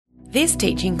This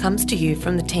teaching comes to you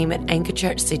from the team at Anchor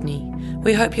Church Sydney.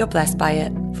 We hope you're blessed by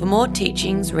it. For more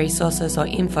teachings, resources or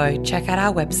info, check out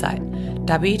our website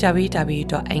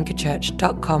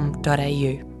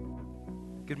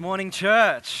www.anchorchurch.com.au. Good morning,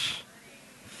 church.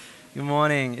 Good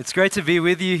morning. It's great to be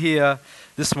with you here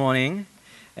this morning.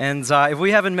 And if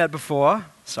we haven't met before,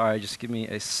 sorry, just give me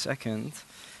a second.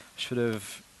 I should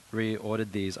have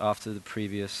reordered these after the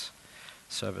previous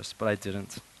service, but I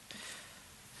didn't.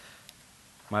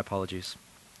 My apologies.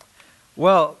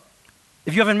 Well,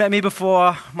 if you haven't met me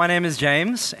before, my name is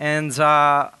James, and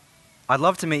I'd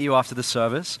love to meet you after the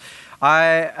service.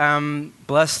 I am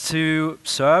blessed to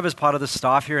serve as part of the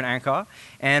staff here in Anchor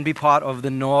and be part of the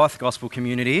North Gospel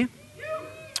community,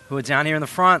 who are down here in the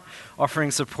front offering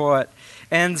support.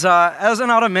 And as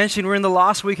Anada mentioned, we're in the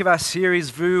last week of our series,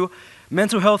 VU,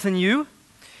 Mental Health and You.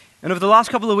 And over the last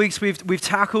couple of weeks, we've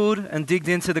tackled and digged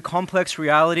into the complex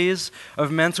realities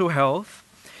of mental health.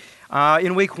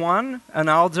 In week one,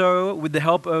 Analdo, with the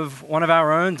help of one of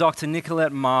our own, Dr.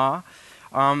 Nicolette Ma,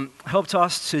 helped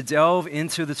us to delve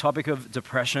into the topic of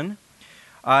depression.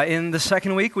 In the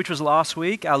second week, which was last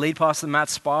week, our lead pastor, Matt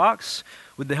Sparks,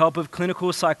 with the help of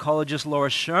clinical psychologist Laura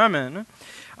Sherman,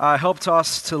 helped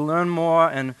us to learn more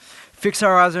and fix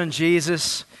our eyes on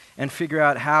Jesus and figure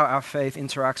out how our faith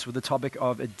interacts with the topic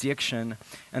of addiction.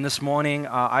 And this morning,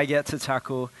 I get to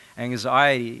tackle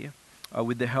anxiety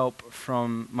with the help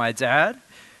from my dad,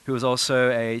 who is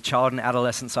also a child and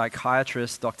adolescent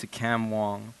psychiatrist, Dr. Cam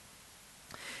Wong.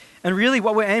 And really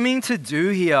what we're aiming to do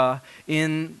here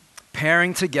in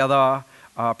pairing together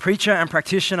preacher and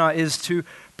practitioner is to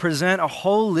present a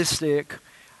holistic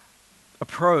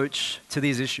approach to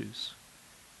these issues.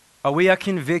 We are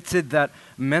convicted that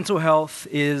mental health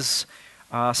is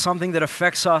something that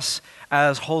affects us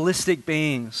as holistic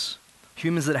beings,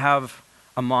 humans that have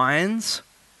a mind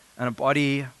and a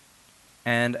body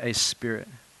and a spirit.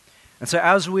 And so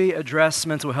as we address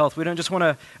mental health, we don't just want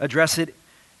to address it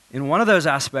in one of those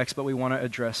aspects, but we want to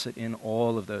address it in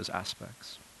all of those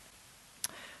aspects.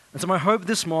 And so my hope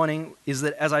this morning is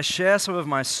that as I share some of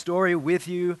my story with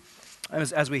you,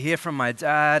 as we hear from my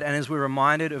dad, and as we're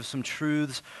reminded of some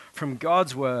truths from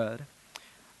God's word,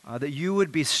 that you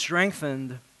would be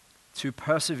strengthened to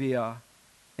persevere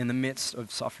in the midst of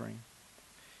suffering.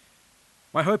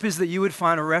 My hope is that you would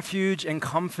find a refuge and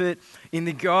comfort in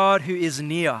the God who is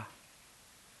near,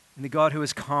 in the God who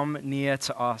has come near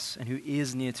to us and who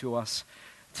is near to us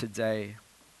today.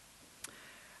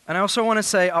 And I also want to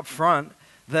say up front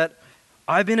that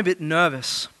I've been a bit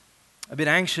nervous, a bit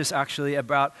anxious actually,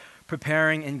 about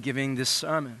preparing and giving this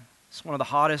sermon. It's one of the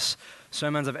hardest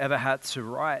sermons I've ever had to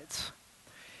write.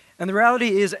 And the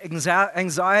reality is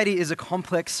anxiety is a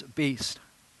complex beast.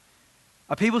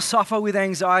 People suffer with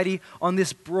anxiety on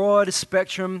this broad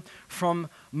spectrum, from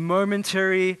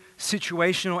momentary,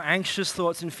 situational, anxious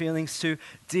thoughts and feelings to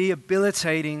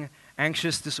debilitating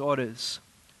anxious disorders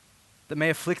that may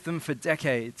afflict them for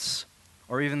decades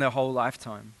or even their whole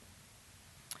lifetime.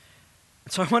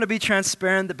 So I want to be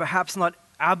transparent that perhaps not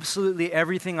absolutely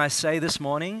everything I say this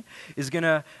morning is going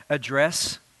to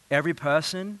address every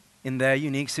person in their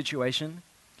unique situation.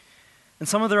 And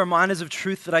some of the reminders of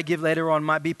truth that I give later on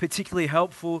might be particularly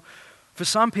helpful for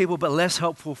some people, but less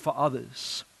helpful for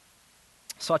others.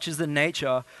 Such is the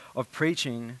nature of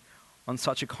preaching on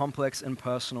such a complex and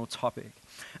personal topic.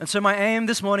 And so my aim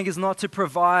this morning is not to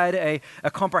provide a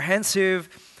comprehensive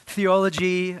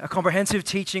theology, a comprehensive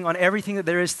teaching on everything that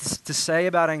there is to say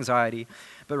about anxiety,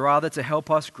 but rather to help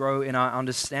us grow in our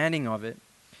understanding of it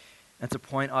and to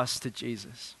point us to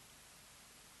Jesus.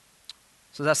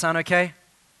 So does that sound okay?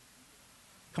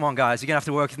 Come on, guys, you're going to have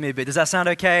to work with me a bit. Does that sound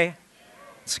okay?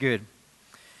 It's good.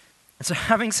 And so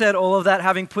having said all of that,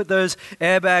 having put those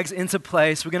airbags into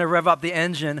place, we're going to rev up the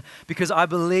engine because I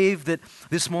believe that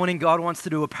this morning God wants to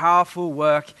do a powerful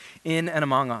work in and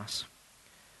among us.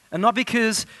 And not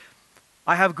because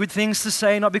I have good things to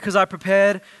say, not because I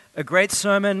prepared a great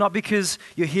sermon, not because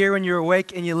you're here and you're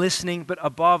awake and you're listening, but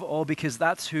above all because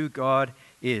that's who God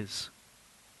is.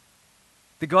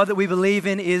 The God that we believe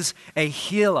in is a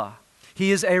healer.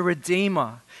 He is a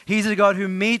redeemer. He's a God who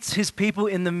meets his people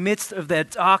in the midst of their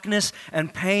darkness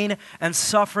and pain and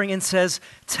suffering and says,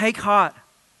 "Take heart,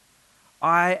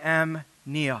 I am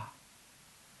near.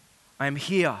 I am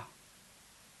here,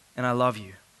 and I love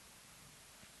you."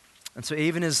 And so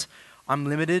even as I'm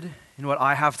limited in what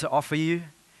I have to offer you,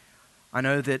 I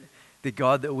know that the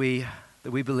God that we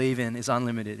believe in is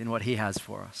unlimited in what he has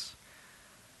for us.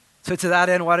 So to that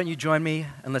end, why don't you join me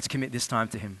and let's commit this time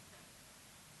to him.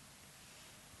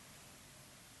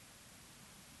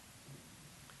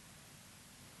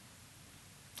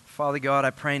 Father God, I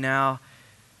pray now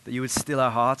that you would still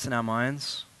our hearts and our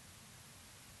minds.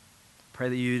 Pray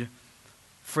that you'd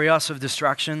free us of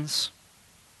distractions,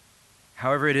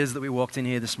 however it is that we walked in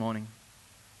here this morning.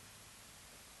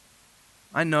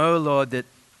 I know, Lord, that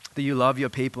you love your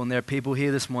people, and there are people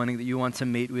here this morning that you want to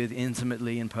meet with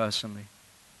intimately and personally.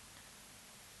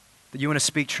 That you want to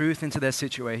speak truth into their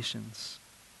situations.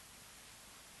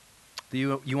 That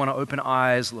you want to open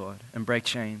eyes, Lord, and break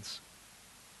chains.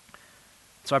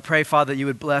 So I pray, Father, that you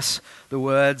would bless the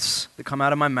words that come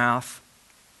out of my mouth,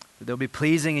 that they'll be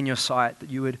pleasing in your sight, that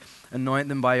you would anoint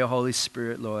them by your Holy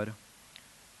Spirit, Lord.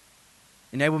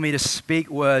 Enable me to speak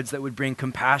words that would bring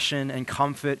compassion and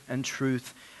comfort and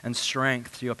truth and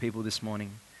strength to your people this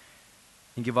morning.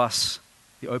 And give us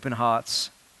the open hearts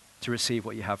to receive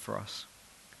what you have for us.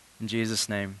 In Jesus'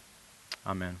 name,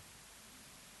 amen.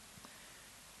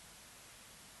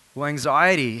 Well,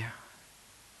 anxiety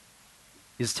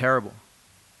is terrible.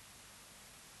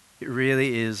 It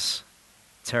really is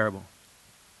terrible.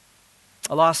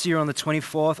 Last year on the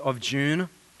 24th of June,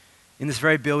 in this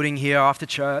very building here after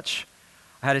church,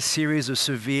 I had a series of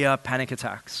severe panic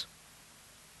attacks.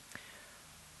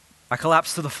 I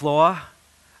collapsed to the floor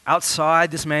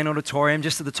outside this main auditorium,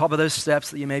 just at the top of those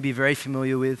steps that you may be very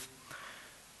familiar with.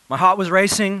 My heart was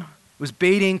racing, was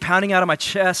beating, pounding out of my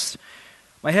chest.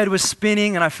 My head was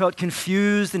spinning and I felt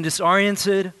confused and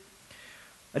disoriented.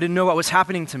 I didn't know what was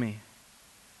happening to me.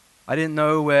 I didn't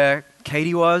know where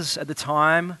Katie was at the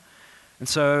time. And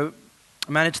so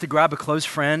I managed to grab a close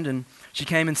friend and she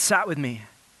came and sat with me.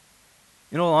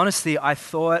 In all honesty, I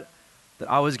thought that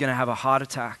I was going to have a heart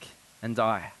attack and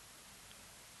die.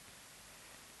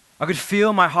 I could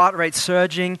feel my heart rate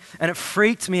surging and it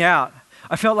freaked me out.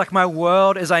 I felt like my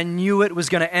world as I knew it was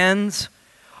going to end.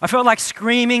 I felt like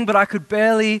screaming, but I could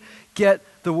barely get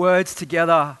the words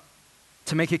together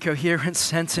to make a coherent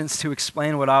sentence to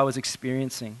explain what I was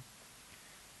experiencing.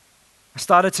 I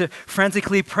started to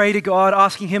frantically pray to God,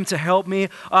 asking Him to help me,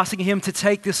 asking Him to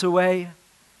take this away.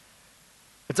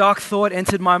 A dark thought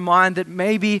entered my mind that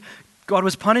maybe God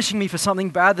was punishing me for something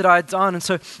bad that I had done. And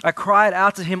so I cried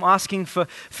out to Him, asking for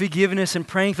forgiveness and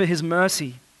praying for His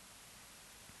mercy.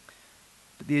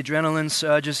 But the adrenaline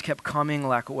surges kept coming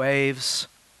like waves.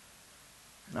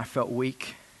 And I felt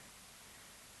weak.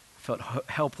 I felt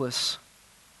helpless.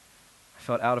 I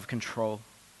felt out of control.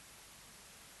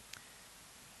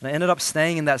 And I ended up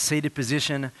staying in that seated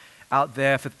position out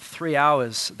there for 3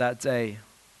 hours that day.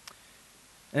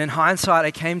 And in hindsight,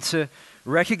 I came to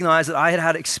recognize that I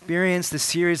had experienced a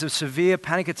series of severe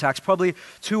panic attacks, probably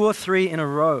 2 or 3 in a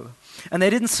row. And they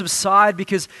didn't subside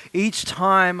because each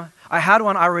time I had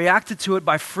one, I reacted to it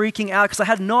by freaking out because I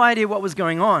had no idea what was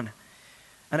going on.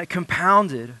 And it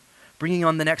compounded, bringing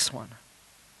on the next one.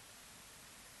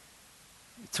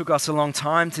 It took us a long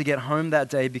time to get home that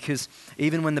day because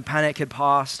even when the panic had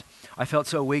passed, I felt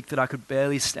so weak that I could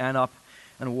barely stand up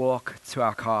and walk to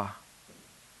our car.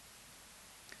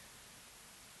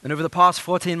 And over the past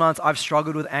 14 months, I've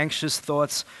struggled with anxious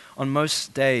thoughts on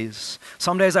most days.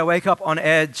 Some days I wake up on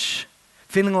edge,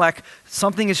 feeling like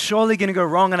something is surely going to go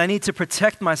wrong and I need to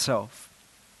protect myself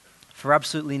for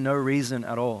absolutely no reason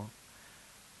at all.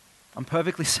 I'm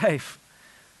perfectly safe,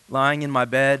 lying in my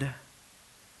bed,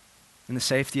 in the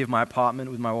safety of my apartment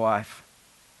with my wife.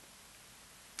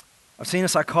 I've seen a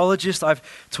psychologist, I've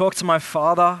talked to my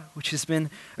father, which has been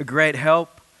a great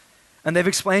help. And they've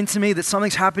explained to me that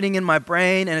something's happening in my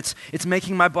brain and it's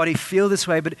making my body feel this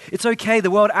way, but it's okay,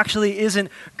 the world actually isn't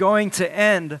going to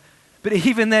end. But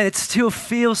even then, it still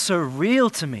feels so real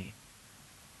to me.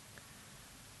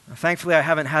 Thankfully, I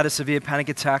haven't had a severe panic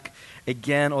attack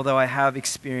again, although I have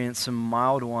experienced some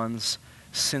mild ones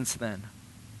since then.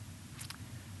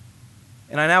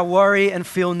 And I now worry and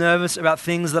feel nervous about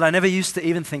things that I never used to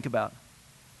even think about.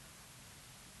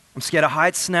 I'm scared of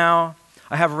heights now.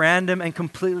 I have random and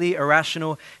completely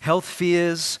irrational health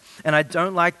fears, and I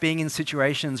don't like being in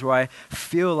situations where I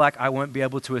feel like I won't be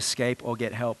able to escape or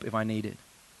get help if I need it.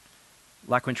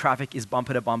 Like when traffic is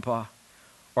bumper to bumper,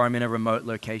 or I'm in a remote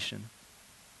location.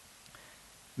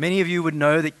 Many of you would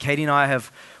know that Katie and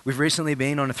we've recently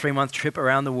been on a 3-month trip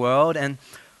around the world, and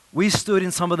we stood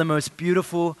in some of the most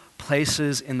beautiful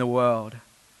places in the world,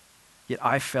 yet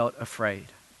I felt afraid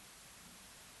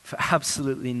for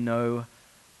absolutely no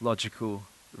logical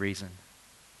reason.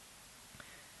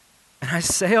 And I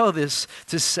say all this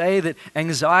to say that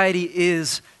anxiety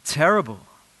is terrible.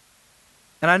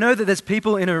 And I know that there's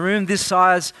people in a room this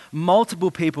size, multiple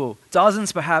people,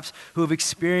 dozens perhaps, who have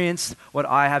experienced what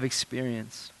I have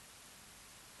experienced.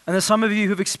 And there's some of you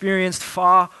who've experienced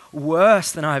far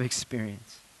worse than I've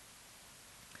experienced.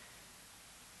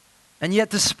 And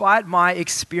yet, despite my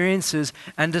experiences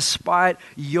and despite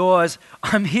yours,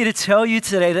 I'm here to tell you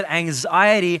today that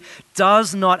anxiety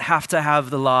does not have to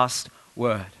have the last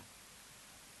word.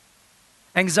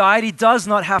 Anxiety does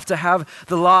not have to have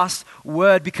the last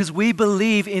word because we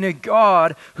believe in a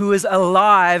God who is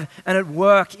alive and at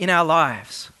work in our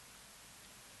lives.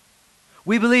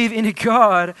 We believe in a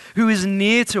God who is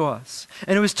near to us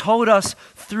and who has told us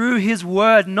through His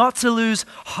word not to lose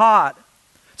heart,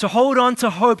 to hold on to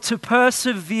hope, to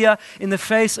persevere in the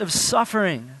face of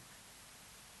suffering.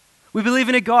 We believe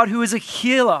in a God who is a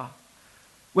healer,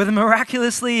 whether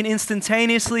miraculously and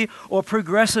instantaneously or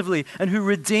progressively, and who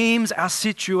redeems our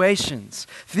situations.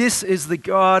 This is the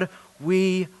God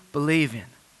we believe in.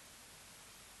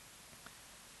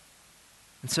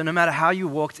 And so no matter how you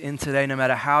walked in today, no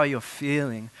matter how you're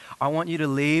feeling, I want you to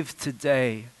leave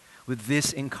today with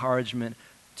this encouragement: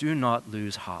 do not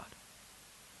lose heart.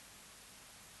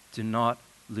 Do not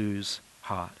lose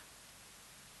heart.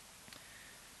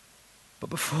 But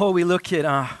before we look at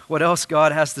what else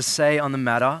God has to say on the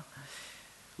matter,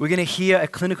 we're going to hear a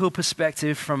clinical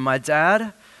perspective from my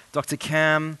dad, Dr.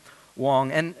 Cam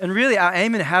Wong. And really our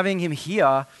aim in having him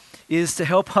here is to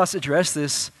help us address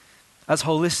this as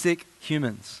holistic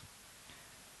humans,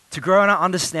 to grow in our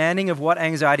understanding of what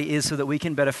anxiety is so that we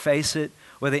can better face it,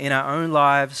 whether in our own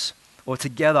lives or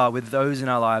together with those in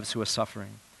our lives who are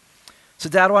suffering. So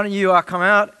Dad, why don't you come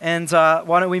out and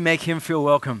why don't we make him feel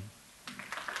welcome?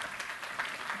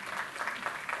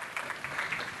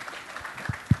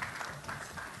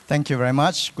 Thank you very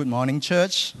much. Good morning,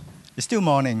 church. It's still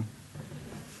morning.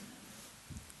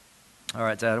 All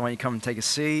right, Dad, why don't you come and take a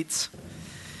seat?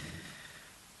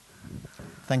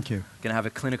 Thank you. We're going to have a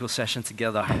clinical session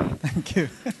together. Thank you.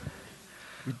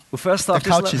 Well, first off, the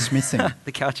couch is missing.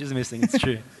 The couch is missing, it's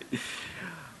true.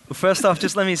 Well, first off,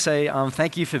 just let me say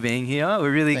thank you for being here.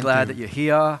 We're really glad that you're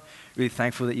here. Really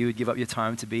thankful that you would give up your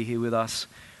time to be here with us.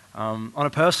 On a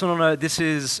personal note, this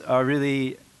is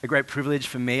really a great privilege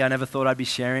for me. I never thought I'd be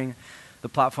sharing the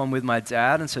platform with my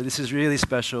dad, and so this is really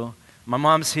special. My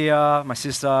mom's here, my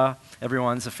sister,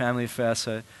 everyone's a family affair,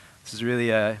 so this is really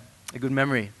a good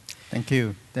memory. Thank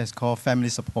you. That's called family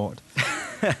support.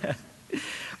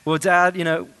 Well, Dad,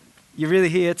 you're really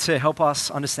here to help us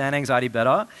understand anxiety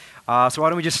better. So why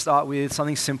don't we just start with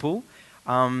something simple.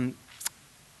 How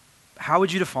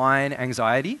would you define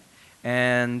anxiety,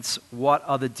 and what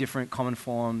are the different common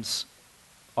forms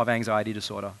of anxiety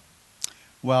disorder?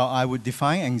 Well, I would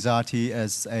define anxiety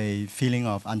as a feeling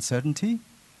of uncertainty,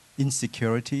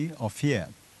 insecurity, or fear.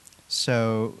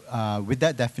 So with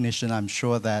that definition, I'm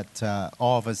sure that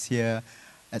all of us here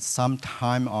at some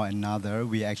time or another,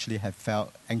 we actually have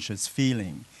felt anxious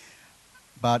feeling.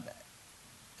 But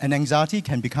an anxiety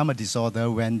can become a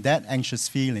disorder when that anxious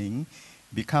feeling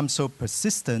becomes so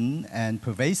persistent and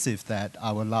pervasive that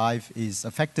our life is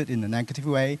affected in a negative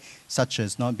way, such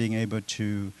as not being able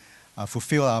to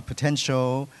fulfill our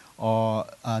potential, or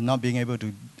not being able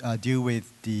to deal with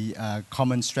the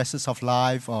common stresses of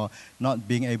life, or not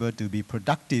being able to be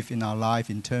productive in our life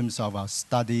in terms of our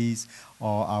studies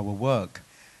or our work.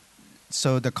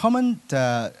 So the common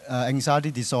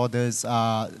anxiety disorders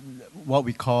are what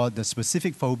we call the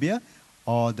specific phobia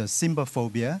or the symbol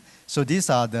phobia. So these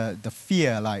are the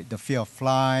fear, like the fear of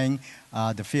flying,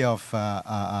 the fear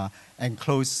of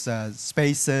enclosed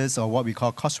spaces, or what we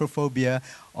call claustrophobia,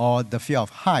 or the fear of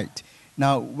height.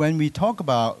 Now, when we talk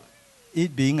about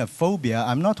it being a phobia,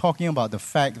 I'm not talking about the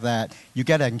fact that you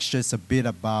get anxious a bit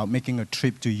about making a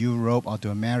trip to Europe or to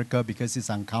America because it's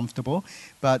uncomfortable,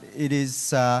 but it is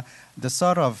the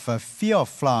sort of fear of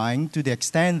flying to the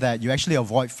extent that you actually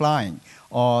avoid flying,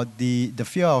 or the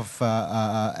fear of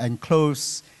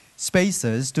enclosed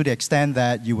spaces to the extent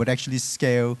that you would actually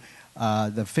scale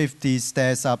the 50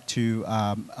 stairs up to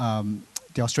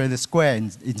the Australia Square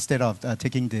instead of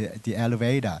taking the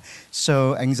elevator.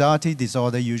 So anxiety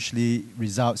disorder usually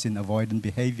results in avoidant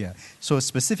behavior. So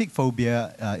specific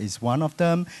phobia is one of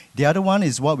them. The other one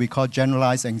is what we call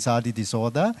generalized anxiety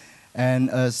disorder. And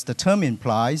as the term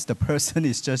implies, the person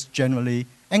is just generally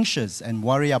anxious and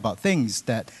worry about things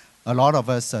that a lot of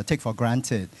us take for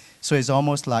granted. So it's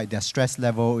almost like their stress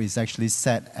level is actually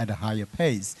set at a higher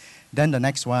pace. Then the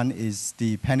next one is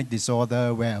the panic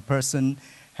disorder, where a person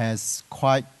has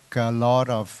quite a lot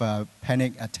of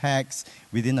panic attacks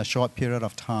within a short period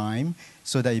of time,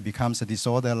 so that it becomes a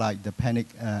disorder like the panic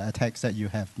attacks that you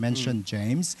have mentioned,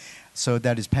 James. So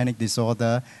that is panic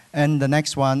disorder. And the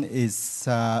next one is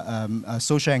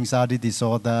social anxiety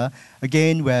disorder,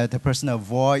 again, where the person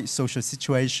avoids social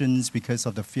situations because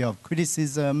of the fear of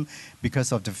criticism,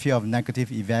 because of the fear of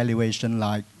negative evaluation,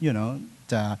 like,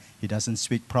 he doesn't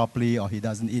speak properly or he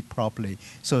doesn't eat properly.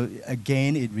 So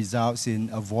again, it results in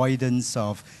avoidance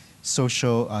of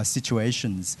social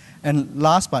situations. And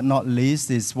last but not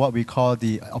least is what we call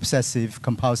the obsessive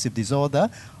compulsive disorder,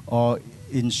 or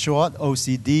in short,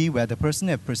 OCD, where the person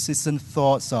has persistent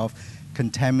thoughts of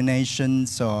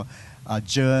contaminations or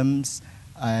germs,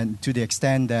 and to the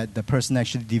extent that the person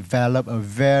actually develop a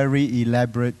very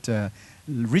elaborate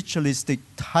ritualistic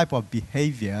type of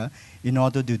behavior in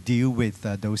order to deal with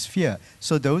those fears.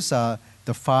 So those are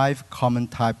the 5 common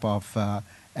type of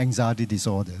anxiety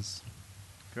disorders.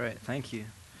 Great, thank you.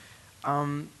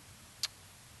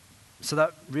 So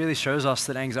that really shows us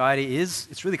that anxiety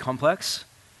it's really complex.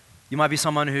 You might be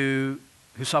someone who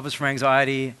suffers from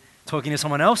anxiety, talking to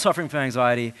someone else suffering from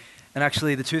anxiety, and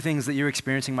actually the 2 things that you're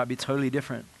experiencing might be totally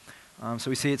different.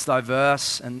 So we see it's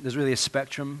diverse, and there's really a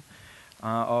spectrum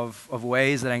of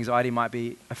ways that anxiety might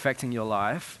be affecting your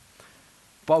life.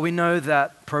 But we know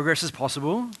that progress is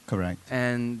possible. Correct.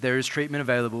 And there is treatment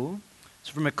available.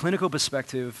 So from a clinical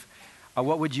perspective,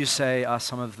 what would you say are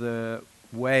some of the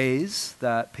ways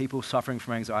that people suffering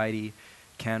from anxiety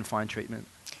can find treatment?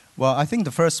 Well, I think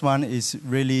the first one is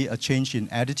really a change in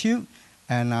attitude,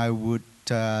 and I would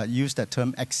use that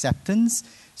term acceptance.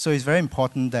 So it's very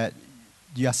important that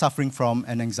you are suffering from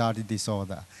an anxiety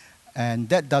disorder. And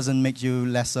that doesn't make you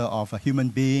lesser of a human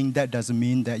being. That doesn't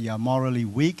mean that you are morally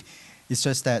weak. It's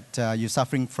just that you're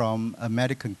suffering from a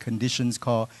medical condition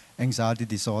called anxiety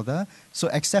disorder. So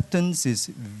acceptance is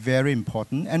very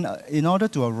important. And in order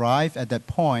to arrive at that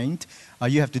point,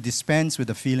 you have to dispense with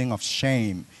the feeling of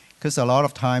shame. Because a lot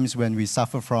of times when we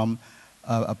suffer from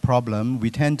a problem,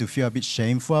 we tend to feel a bit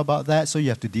shameful about that. So you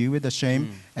have to deal with the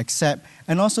shame, accept,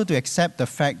 and also to accept the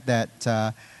fact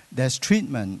that there's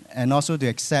treatment, and also to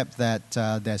accept that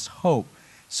there's hope.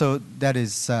 So that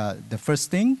is the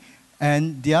first thing.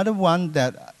 And the other one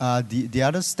that, the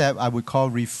other step I would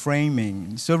call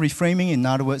reframing. So reframing, in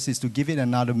other words, is to give it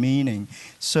another meaning.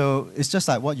 So it's just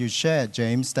like what you shared,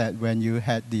 James, that when you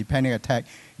had the panic attack,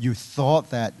 you thought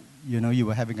that you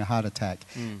were having a heart attack.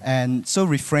 And so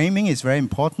reframing is very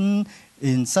important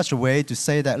in such a way to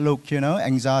say that, look,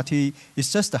 anxiety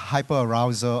is just the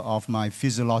hyperarousal of my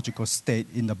physiological state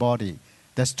in the body.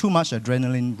 There's too much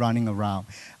adrenaline running around.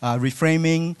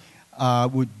 Reframing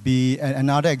would be,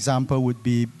 another example would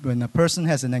be when a person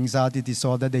has an anxiety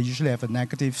disorder, they usually have a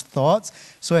negative thoughts.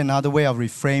 So another way of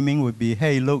reframing would be,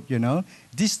 hey, look,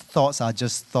 these thoughts are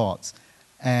just thoughts.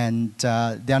 And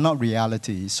they are not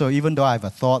reality. So even though I have a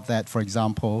thought that, for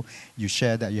example, you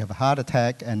share that you have a heart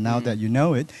attack, and now that you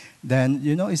know it, then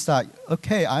it's like,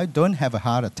 okay, I don't have a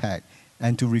heart attack.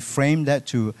 And to reframe that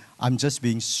to, I'm just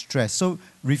being stressed. So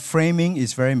reframing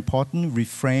is very important.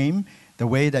 Reframe the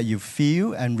way that you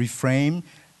feel, and reframe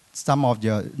some of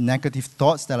your negative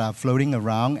thoughts that are floating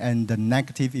around and the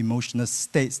negative emotional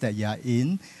states that you are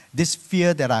in. This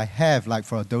fear that I have, like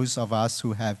for those of us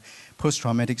who have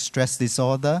post-traumatic stress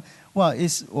disorder, well,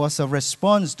 it was a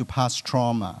response to past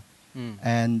trauma.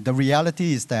 And the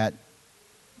reality is that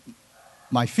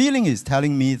my feeling is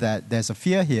telling me that there's a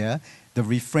fear here. The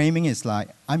reframing is like,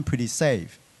 I'm pretty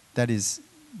safe. That is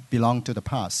belong to the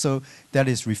past. So that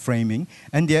is reframing.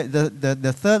 And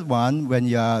the third one, when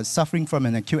you are suffering from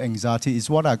an acute anxiety, is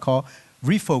what I call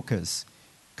refocus.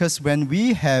 Because when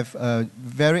we have a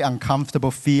very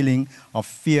uncomfortable feeling of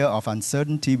fear, of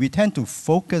uncertainty, we tend to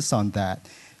focus on that.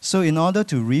 So in order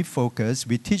to refocus,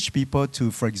 we teach people to,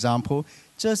 for example,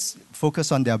 just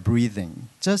focus on their breathing.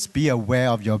 Just be aware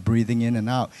of your breathing in and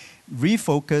out.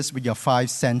 Refocus with your 5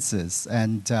 senses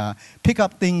and pick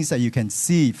up things that you can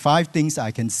see, 5 things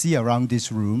I can see around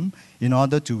this room in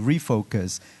order to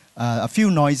refocus. A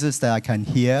few noises that I can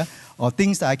hear or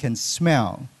things that I can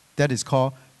smell. That is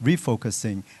called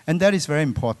refocusing. And that is very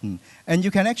important. And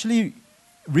you can actually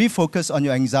refocus on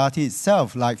your anxiety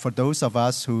itself, like for those of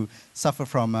us who suffer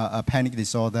from a panic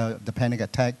disorder, the panic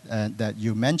attack that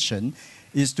you mentioned,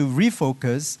 is to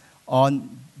refocus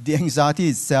on the anxiety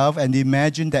itself and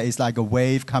imagine that it's like a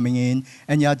wave coming in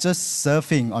and you're just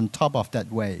surfing on top of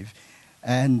that wave.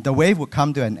 And the wave will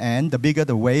come to an end. The bigger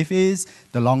the wave is,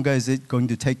 the longer is it going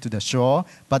to take to the shore.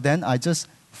 But then I just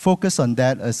focus on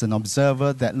that as an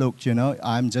observer that, look,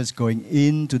 I'm just going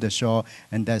into the shore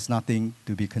and there's nothing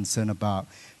to be concerned about.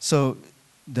 So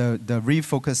the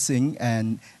refocusing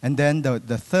and then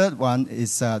the third one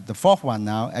is, the fourth one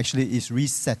now actually is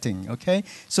resetting, okay?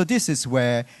 So this is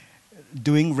where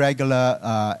doing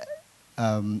regular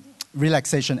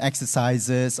relaxation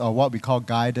exercises or what we call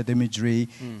guided imagery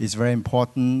is very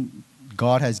important.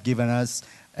 God has given us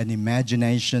an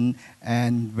imagination,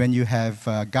 and when you have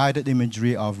guided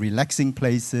imagery of relaxing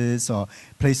places or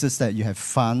places that you have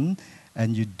fun,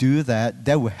 and you do that,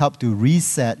 that will help to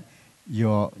reset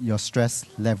your stress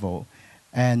level.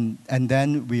 And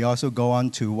then we also go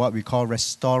on to what we call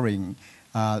restoring.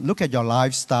 Look at your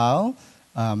lifestyle.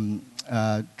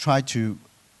 Try to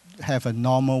have a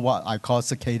normal, what I call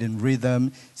circadian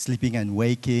rhythm, sleeping and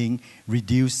waking,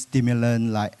 reduce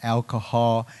stimulant like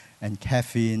alcohol and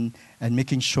caffeine, and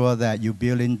making sure that you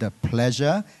build in the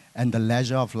pleasure and the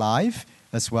leisure of life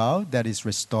as well. That is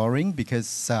restoring,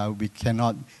 because we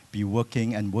cannot be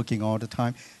working all the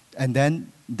time. And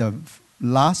then the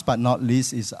last but not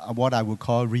least is what I would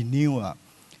call renewer.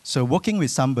 So working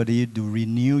with somebody to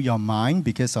renew your mind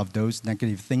because of those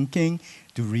negative thinking,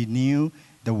 to renew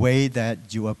the way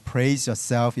that you appraise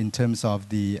yourself in terms of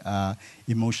the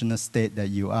emotional state that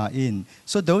you are in.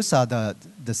 So those are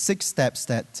the 6 steps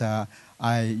that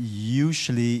I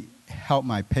usually help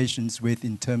my patients with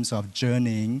in terms of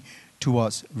journeying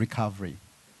towards recovery.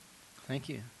 Thank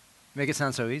you. Make it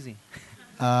sound so easy.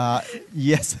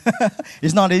 Yes,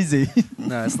 it's not easy.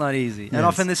 No, it's not easy. Yes. And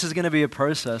often this is going to be a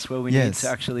process where we need Yes. to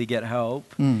actually get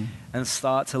help and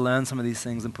start to learn some of these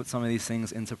things and put some of these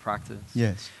things into practice.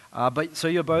 Yes. But so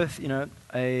you're both,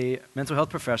 a mental health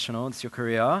professional. It's your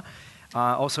career.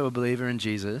 Also a believer in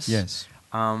Jesus. Yes.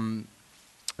 And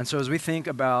so as we think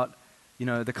about,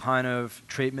 the kind of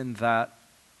treatment that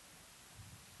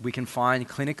we can find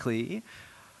clinically,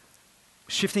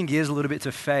 shifting gears a little bit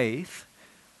to faith,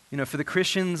 for the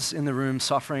Christians in the room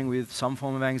suffering with some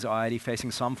form of anxiety,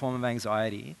 facing some form of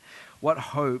anxiety, what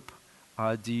hope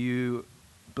do you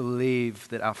believe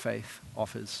that our faith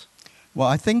offers? Well,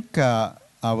 I think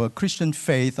our Christian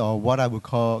faith, or what I would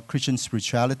call Christian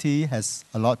spirituality, has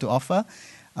a lot to offer.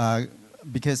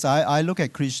 Because I look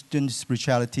at Christian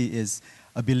spirituality as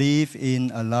a belief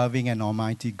in a loving and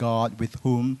almighty God with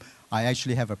whom I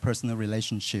actually have a personal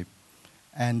relationship,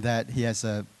 and that He has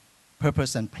a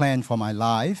purpose and plan for my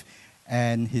life,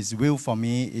 and His will for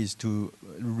me is to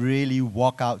really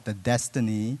walk out the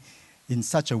destiny in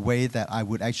such a way that I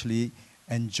would actually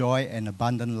enjoy an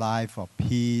abundant life of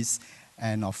peace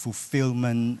and of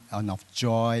fulfillment and of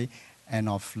joy and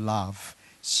of love.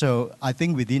 So I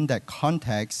think within that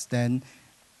context, then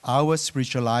our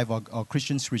spiritual life or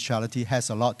Christian spirituality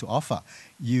has a lot to offer.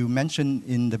 You mentioned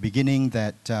in the beginning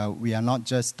that we are not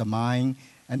just the mind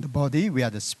and the body, we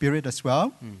are the spirit as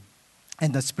well.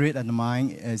 And the spirit and the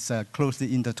mind is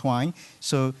closely intertwined.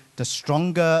 So the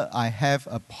stronger I have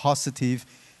a positive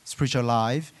spiritual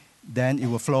life, then it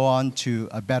will flow on to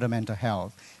a better mental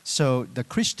health. So the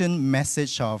Christian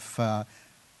message of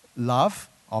love,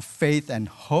 of faith and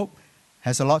hope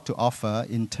has a lot to offer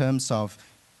in terms of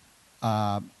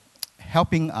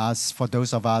helping us, for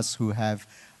those of us who have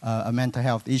mental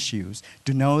health issues,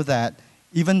 to know that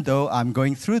even though I'm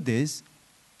going through this,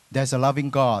 there's a loving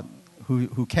God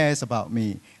who cares about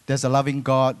me. There's a loving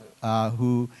God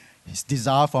who His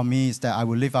desire for me is that I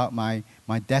will live out my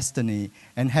destiny.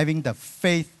 And having the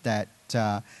faith that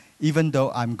even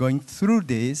though I'm going through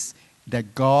this,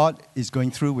 that God is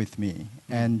going through with me,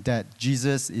 and that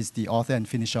Jesus is the author and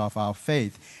finisher of our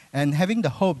faith. And having the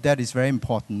hope, that is very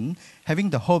important.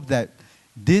 Having the hope that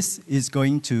this is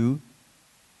going to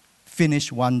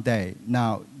finish one day.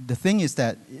 Now, the thing is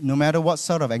that no matter what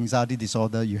sort of anxiety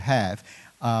disorder you have,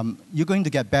 you're going to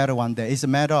get better one day. It's a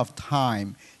matter of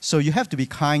time. So you have to be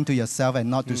kind to yourself and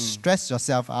not to stress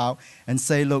yourself out and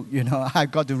say, look,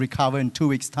 I've got to recover in 2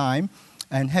 weeks' time.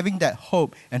 And having that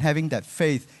hope and having that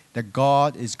faith that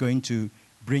God is going to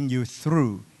bring you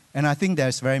through. And I think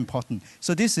that's very important.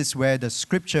 So this is where the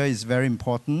scripture is very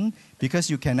important, because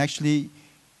you can actually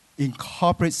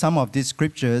incorporate some of these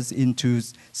scriptures into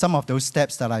some of those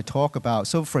steps that I talk about.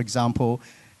 So for example,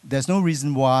 there's no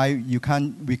reason why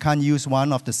we can't use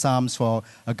one of the Psalms for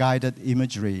a guided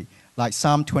imagery. Like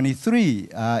Psalm 23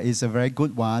 is a very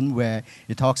good one, where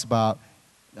it talks about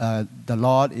the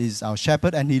Lord is our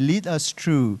shepherd and He leads us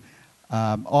through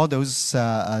all those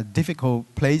difficult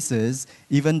places.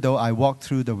 Even though I walk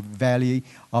through the valley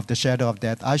of the shadow of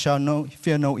death, I shall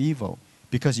fear no evil,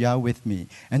 because you are with me.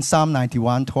 And Psalm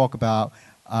 91 talk about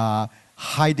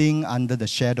hiding under the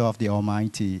shadow of the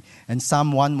Almighty. And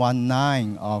Psalm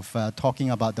 119 of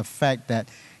talking about the fact that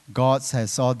God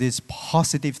has all these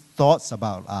positive thoughts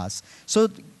about us. So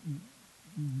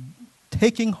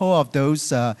taking hold of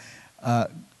those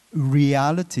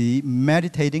reality,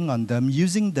 meditating on them,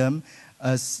 using them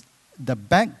as the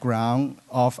background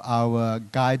of our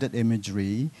guided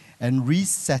imagery and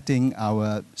resetting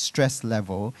our stress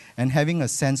level and having a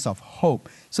sense of hope.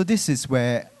 So this is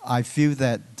where I feel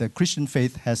that the Christian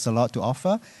faith has a lot to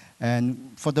offer.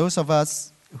 And for those of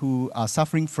us who are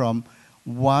suffering from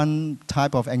one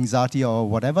type of anxiety or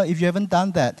whatever, if you haven't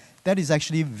done that, that is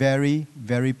actually very,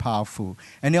 very powerful.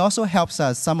 And it also helps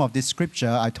us, some of this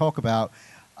scripture I talk about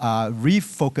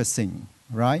refocusing,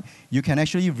 right? You can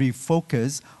actually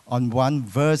refocus on one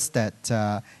verse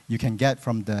that you can get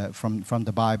from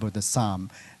the Bible, the Psalm,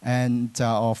 and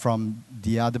or from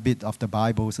the other bit of the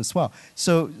Bibles as well.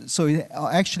 So it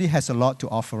actually has a lot to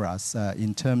offer us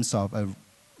in terms of a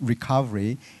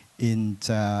recovery in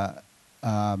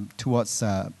towards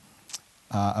a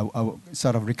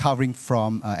sort of recovering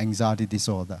from anxiety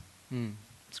disorder.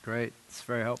 It's great. It's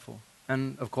very helpful.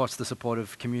 And of course, the support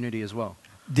of community as well.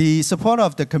 The support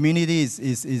of the community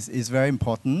is very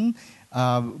important.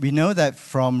 We know that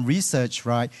from research,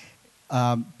 right,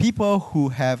 people who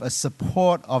have a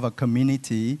support of a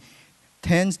community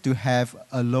tends to have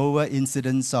a lower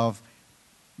incidence of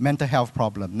mental health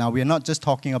problem. Now, we're not just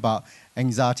talking about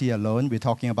anxiety alone. We're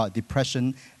talking about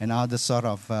depression and other sort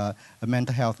of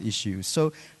mental health issues.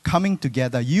 So coming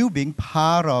together, you being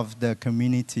part of the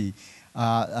community,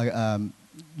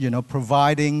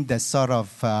 providing that sort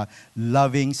of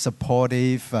loving,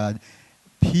 supportive,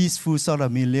 peaceful sort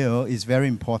of milieu is very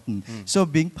important. So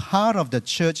being part of the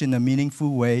church in a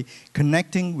meaningful way,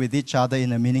 connecting with each other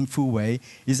in a meaningful way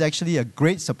is actually a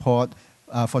great support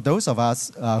for those of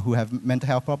us who have mental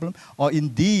health problems, or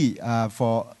indeed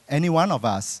for any one of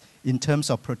us in terms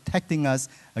of protecting us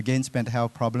against mental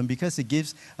health problems, because it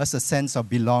gives us a sense of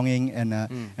belonging and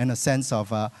a sense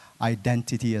of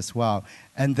identity as well.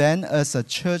 And then as a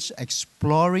church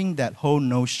exploring that whole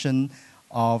notion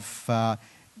of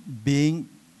being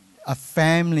a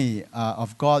family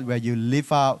of God where you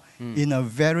live out in a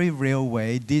very real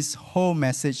way this whole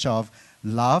message of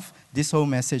love, this whole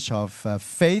message of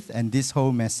faith, and this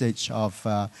whole message of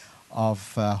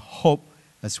hope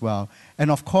as well. And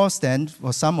of course then,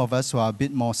 for some of us who are a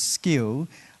bit more skilled,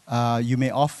 you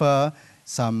may offer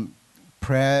some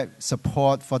prayer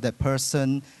support for that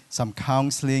person, some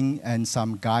counseling and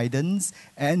some guidance,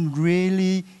 and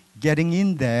really getting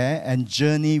in there and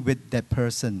journey with that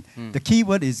person. The key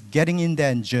word is getting in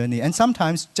there and journey. And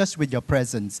sometimes just with your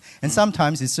presence. And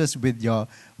sometimes it's just with your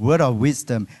word of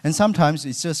wisdom. And sometimes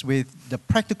it's just with the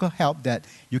practical help that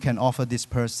you can offer this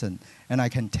person. And I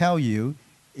can tell you,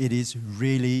 it is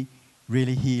really,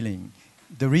 really healing.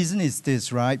 The reason is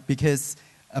this, right? Because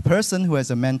a person who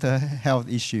has a mental health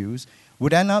issues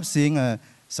would end up seeing a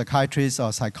psychiatrist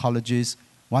or psychologist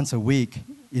once a week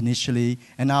initially,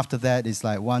 and after that it's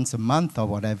like once a month or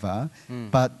whatever.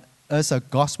 But as a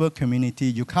gospel community,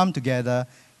 you come together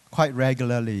quite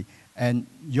regularly, and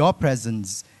your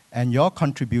presence and your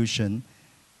contribution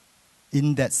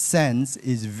in that sense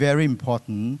is very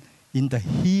important in the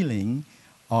healing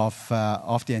of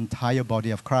the entire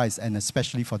body of Christ, and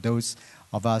especially for those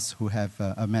of us who have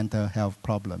a mental health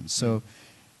problem. So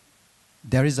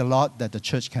there is a lot that the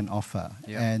church can offer.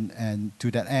 And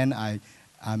to that end,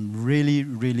 I'm really,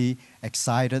 really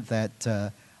excited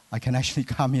that I can actually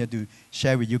come here to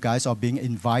share with you guys, or being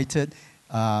invited.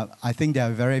 I think there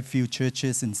are very few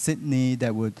churches in Sydney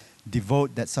that would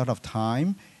devote that sort of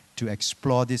time to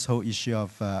explore this whole issue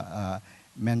of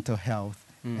mental health.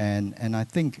 And I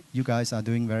think you guys are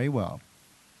doing very well.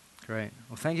 Great.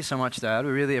 Well, thank you so much, Dad.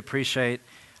 We really appreciate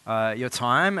your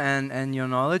time and your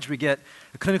knowledge. We get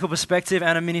a clinical perspective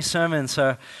and a mini sermon.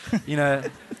 So,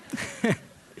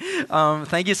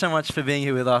 thank you so much for being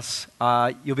here with us.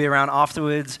 You'll be around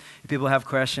afterwards if people have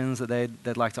questions that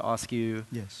they'd like to ask you.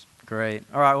 Yes. Great.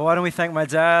 All right. Well, why don't we thank my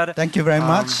dad? Thank you very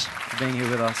much for being here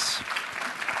with us.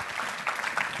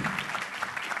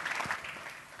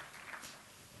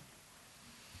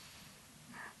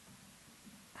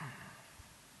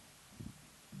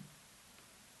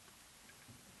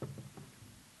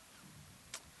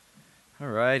 All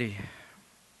righty.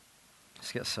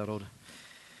 Just get settled.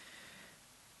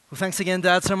 Well, thanks again,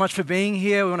 Dad, so much for being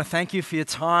here. We want to thank you for your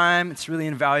time. It's really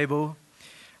invaluable.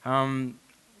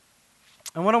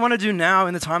 And what I want to do now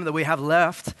in the time that we have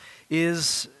left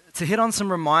is to hit on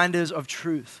some reminders of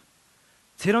truth.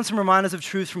 To hit on some reminders of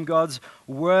truth from God's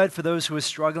word for those who are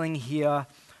struggling here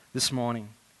this morning.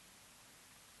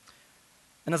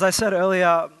 And as I said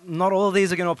earlier, not all of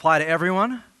these are going to apply to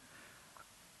everyone,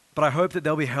 but I hope that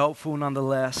they'll be helpful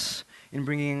nonetheless in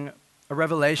bringing a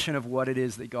revelation of what it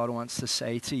is that God wants to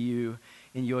say to you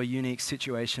in your unique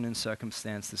situation and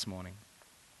circumstance this morning.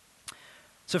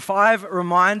 So 5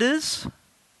 reminders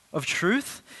of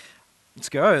truth. Let's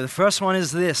go. The first one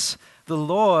is this: the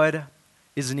Lord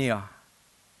is near.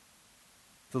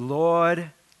 The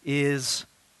Lord is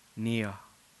near.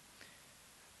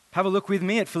 Have a look with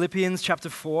me at Philippians chapter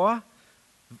 4.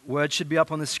 Word should be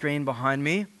up on the screen behind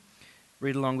me.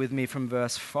 Read along with me from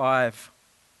verse 5.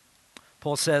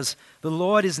 Paul says, "The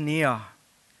Lord is near.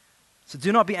 So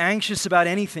do not be anxious about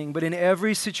anything, but in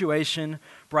every situation,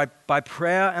 by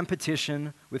prayer and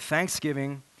petition, with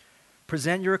thanksgiving,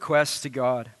 present your requests to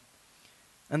God.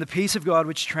 And the peace of God,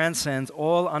 which transcends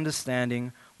all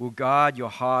understanding, will guard your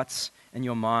hearts and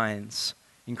your minds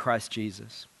in Christ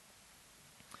Jesus."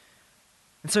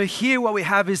 And so here what we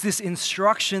have is this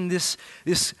instruction, this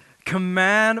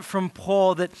command from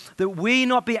Paul that we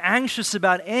not be anxious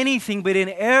about anything, but in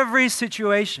every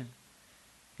situation,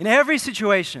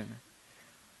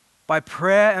 by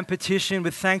prayer and petition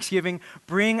with thanksgiving,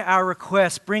 bring our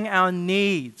requests, bring our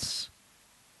needs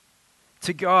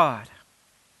to God.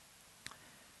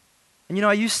 And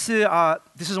I used to,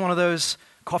 this is one of those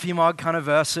coffee mug kind of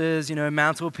verses,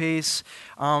 mantelpiece.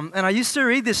 And I used to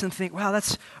read this and think, wow,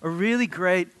 that's a really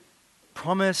great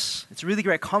promise. It's a really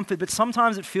great comfort, but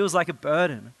sometimes it feels like a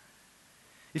burden.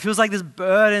 It feels like this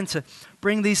burden to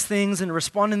bring these things and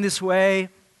respond in this way.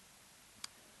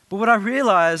 But what I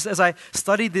realized as I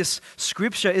studied this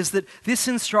scripture is that this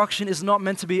instruction is not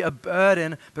meant to be a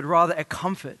burden, but rather a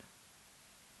comfort.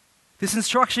 This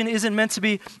instruction isn't meant to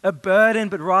be a burden,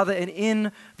 but rather an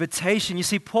invitation. You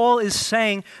see, Paul is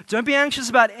saying, don't be anxious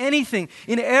about anything,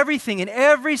 in everything, in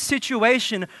every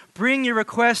situation, bring your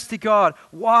request to God.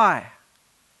 Why?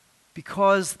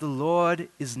 Because the Lord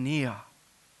is near.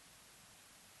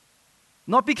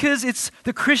 Not because it's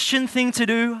the Christian thing to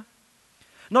do,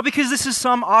 not because this is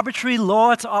some arbitrary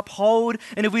law to uphold,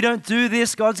 and if we don't do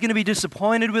this, God's going to be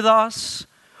disappointed with us,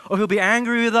 or He'll be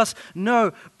angry with us.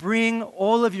 No, bring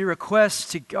all of your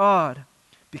requests to God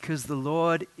because the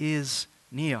Lord is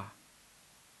near.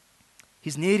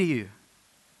 He's near to you.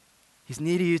 He's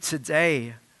near to you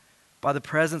today by the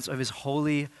presence of His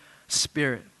Holy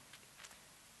Spirit.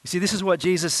 You see, this is what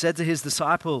Jesus said to His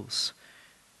disciples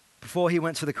before He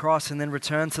went to the cross and then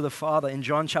returned to the Father in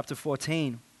John chapter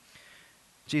 14.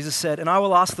 Jesus said, "And I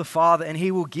will ask the Father, and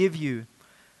He will give you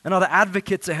another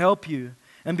advocate to help you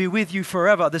and be with you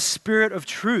forever, the Spirit of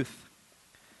truth.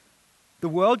 The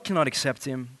world cannot accept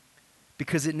Him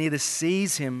because it neither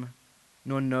sees Him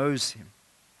nor knows Him.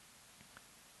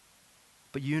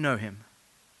 But you know Him.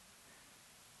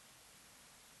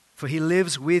 For He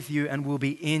lives with you and will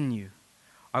be in you.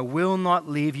 I will not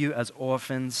leave you as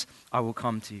orphans. I will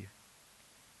come to you."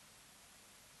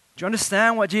 Do you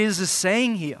understand what Jesus is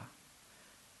saying here?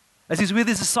 As He's with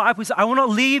His disciples, I will not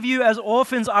leave you as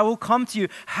orphans, I will come to you.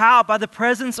 How? By the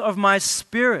presence of my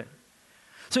Spirit.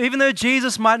 So even though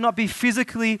Jesus might not be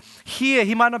physically here,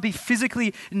 He might not be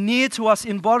physically near to us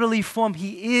in bodily form,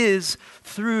 He is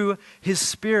through His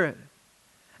Spirit.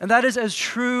 And that is as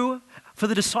true for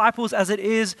the disciples as it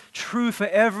is true for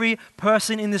every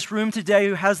person in this room today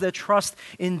who has their trust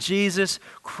in Jesus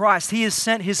Christ. He has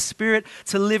sent His Spirit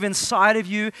to live inside of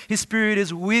you. His Spirit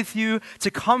is with you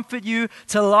to comfort you,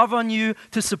 to love on you,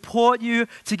 to support you,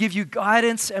 to give you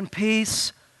guidance and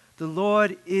peace. The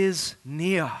Lord is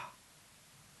near.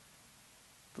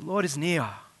 The Lord is near.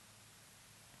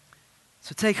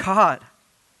 So take heart.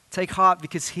 Take heart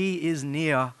because He is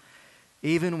near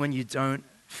even when you don't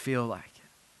feel like it.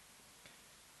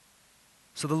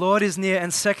 So the Lord is near.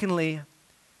 And secondly,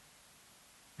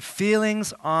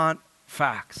 feelings aren't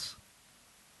facts.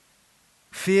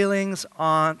 Feelings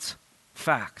aren't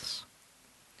facts.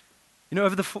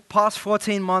 Over the past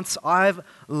 14 months, I've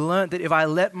learned that if I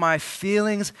let my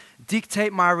feelings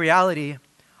dictate my reality,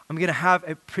 I'm going to have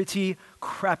a pretty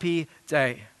crappy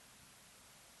day.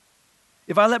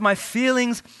 If I let my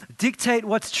feelings dictate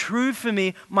what's true for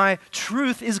me, my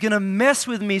truth is going to mess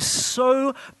with me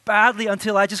so badly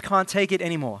until I just can't take it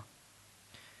anymore.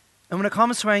 And when it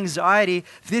comes to anxiety,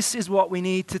 this is what we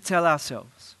need to tell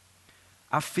ourselves.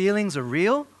 Our feelings are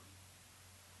real,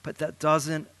 but that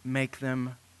doesn't make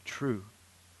them true.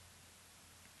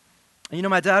 And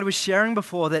my dad was sharing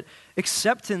before that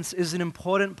acceptance is an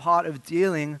important part of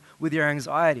dealing with your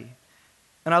anxiety.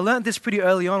 And I learned this pretty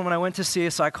early on when I went to see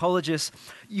a psychologist.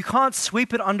 You can't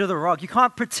sweep it under the rug. You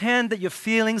can't pretend that your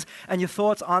feelings and your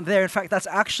thoughts aren't there. In fact, that's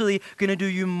actually going to do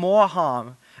you more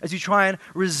harm as you try and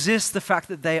resist the fact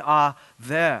that they are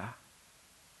there.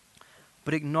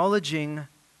 But acknowledging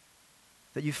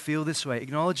that you feel this way,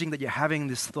 acknowledging that you're having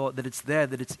this thought, that it's there,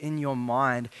 that it's in your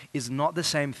mind, is not the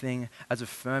same thing as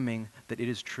affirming that it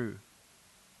is true.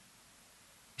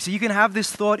 So you can have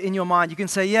this thought in your mind. You can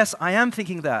say, yes, I am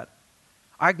thinking that.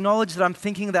 I acknowledge that I'm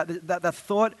thinking that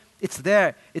thought, it's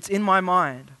there, it's in my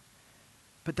mind.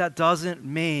 but that doesn't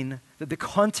mean that the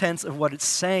contents of what it's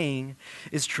saying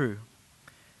is true.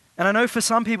 And I know for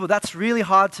some people that's really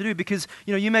hard to do because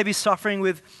you may be suffering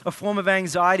with a form of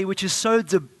anxiety which is so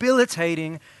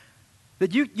debilitating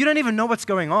that you don't even know what's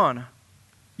going on.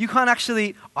 You can't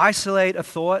actually isolate a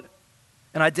thought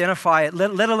and identify it,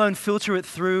 let alone filter it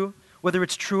through, whether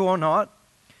it's true or not.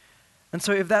 And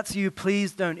so if that's you,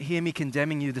 please don't hear me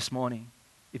condemning you this morning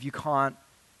if you can't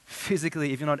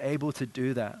physically, if you're not able to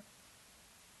do that.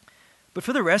 But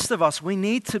for the rest of us, we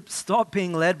need to stop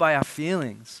being led by our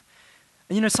feelings.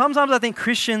 And sometimes I think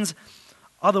Christians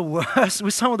are the worst,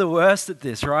 we're some of the worst at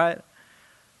this, right?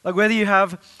 Like whether you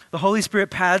have the Holy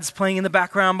Spirit pads playing in the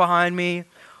background behind me,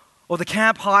 or the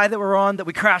camp high that we're on that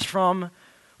we crashed from,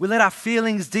 we let our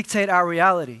feelings dictate our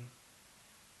reality.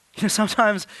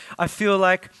 Sometimes I feel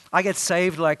like I get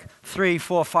saved like 3,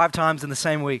 4, 5 times in the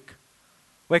same week.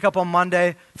 Wake up on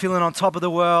Monday feeling on top of the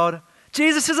world.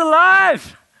 Jesus is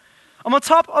alive. I'm on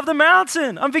top of the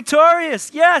mountain. I'm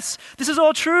victorious. Yes, this is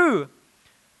all true.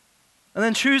 And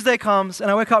then Tuesday comes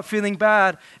and I wake up feeling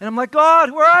bad. And I'm like,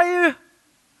 God, where are you?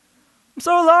 I'm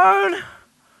so alone.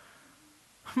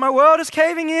 My world is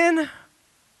caving in.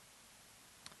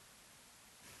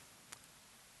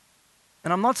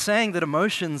 And I'm not saying that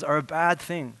emotions are a bad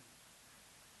thing.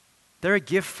 They're a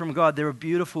gift from God. They're a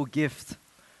beautiful gift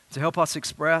to help us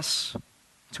express,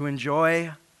 to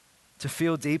enjoy, to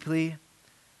feel deeply.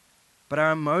 But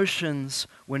our emotions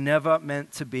were never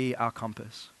meant to be our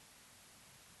compass.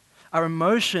 Our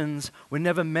emotions were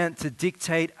never meant to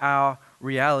dictate our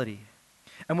reality.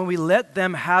 And when we let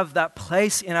them have that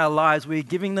place in our lives, we're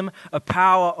giving them a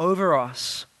power over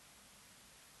us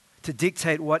to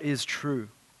dictate what is true.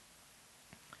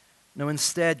 No,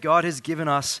 instead, God has given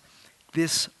us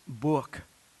this book,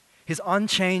 His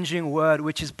unchanging word,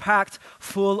 which is packed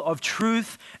full of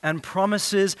truth and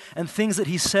promises and things that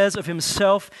He says of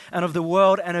Himself and of the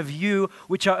world and of you,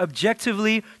 which are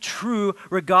objectively true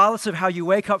regardless of how you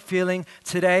wake up feeling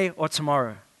today or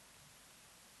tomorrow.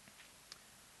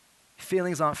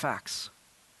 Feelings aren't facts.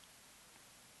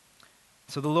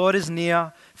 So the Lord is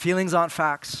near, feelings aren't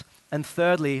facts. And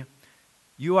thirdly,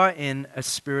 you are in a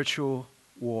spiritual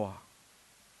war.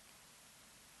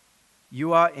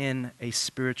 You are in a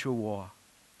spiritual war.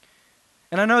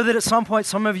 And I know that at some point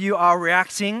some of you are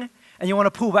reacting and you want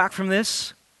to pull back from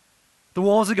this. The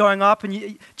walls are going up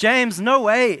and James, no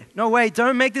way,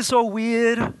 don't make this all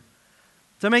weird.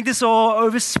 Don't make this all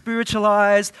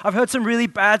over-spiritualized. I've heard some really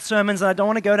bad sermons and I don't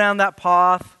want to go down that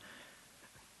path.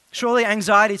 Surely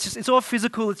anxiety, it's all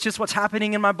physical. It's just what's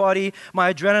happening in my body.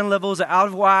 My adrenaline levels are out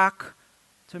of whack.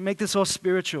 Don't make this all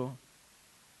spiritual.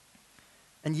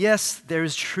 And yes, there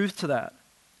is truth to that.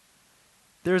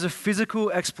 There is a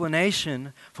physical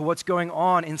explanation for what's going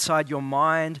on inside your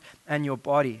mind and your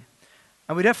body.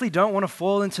 And we definitely don't want to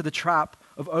fall into the trap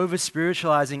of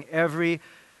over-spiritualizing every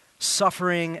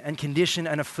suffering and condition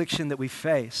and affliction that we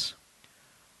face.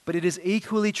 But it is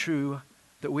equally true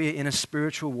that we are in a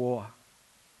spiritual war.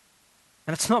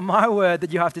 And it's not my word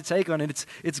that you have to take on it,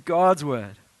 it's God's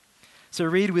word. So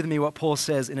read with me what Paul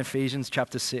says in Ephesians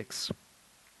chapter 6.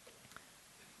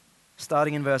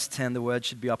 Starting in verse 10, the word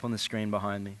should be up on the screen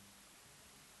behind me.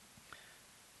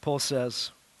 Paul says,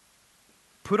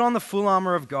 "Put on the full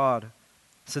armor of God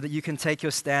so that you can take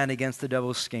your stand against the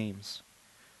devil's schemes.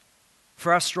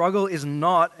 For our struggle is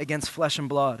not against flesh and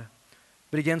blood,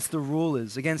 but against the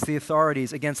rulers, against the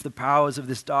authorities, against the powers of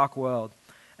this dark world,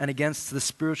 and against the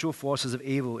spiritual forces of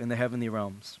evil in the heavenly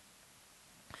realms.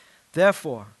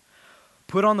 Therefore,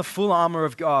 put on the full armor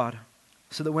of God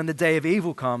so that when the day of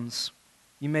evil comes,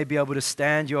 you may be able to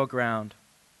stand your ground,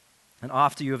 and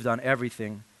after you have done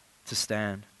everything, to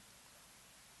stand."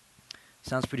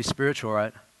 Sounds pretty spiritual,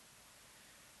 right?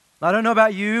 I don't know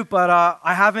about you, but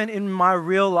I haven't in my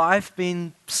real life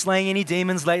been slaying any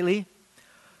demons lately.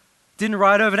 Didn't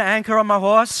ride over to Anchor on my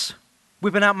horse,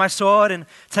 whipping out my sword and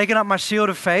taking up my shield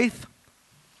of faith.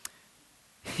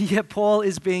 Yet Paul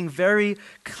is being very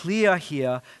clear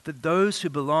here that those who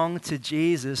belong to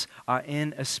Jesus are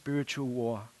in a spiritual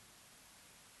war.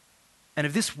 And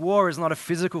if this war is not a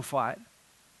physical fight,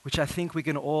 which I think we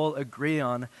can all agree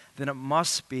on, then it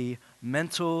must be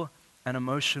mental and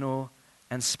emotional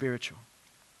and spiritual.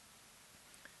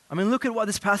 I mean, look at what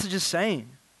this passage is saying.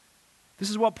 This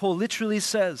is what Paul literally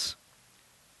says.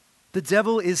 The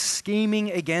devil is scheming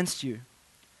against you.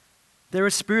 There are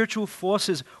spiritual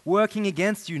forces working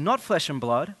against you, not flesh and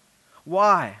blood.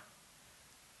 Why?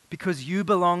 Because you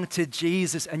belong to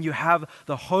Jesus and you have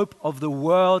the hope of the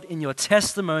world in your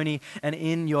testimony and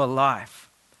in your life.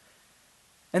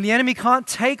 And the enemy can't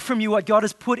take from you what God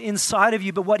has put inside of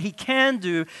you, but what he can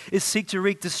do is seek to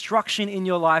wreak destruction in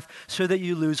your life so that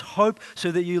you lose hope,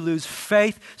 so that you lose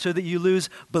faith, so that you lose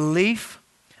belief,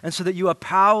 and so that you are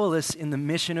powerless in the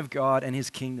mission of God and his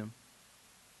kingdom.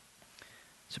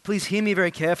 So please hear me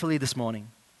very carefully this morning.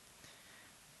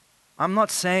 I'm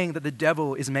not saying that the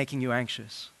devil is making you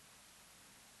anxious.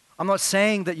 I'm not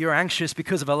saying that you're anxious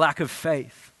because of a lack of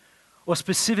faith or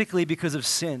specifically because of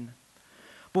sin.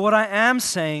 But what I am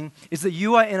saying is that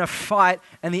you are in a fight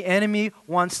and the enemy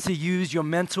wants to use your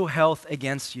mental health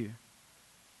against you.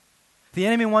 The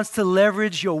enemy wants to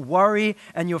leverage your worry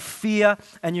and your fear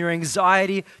and your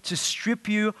anxiety to strip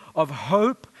you of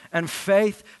hope and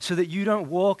faith so that you don't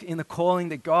walk in the calling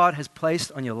that God has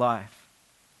placed on your life.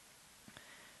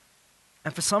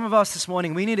 And for some of us this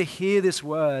morning, we need to hear this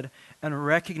word and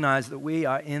recognize that we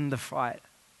are in the fight.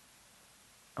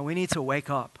 And we need to wake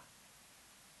up.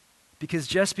 Because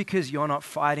just because you're not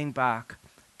fighting back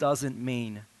doesn't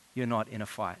mean you're not in a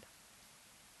fight.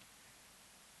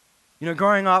 You know,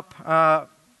 growing up,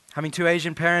 having two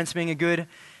Asian parents, being a good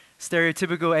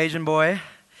stereotypical Asian boy,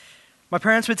 my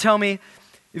parents would tell me,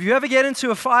 if you ever get into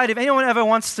a fight, if anyone ever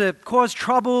wants to cause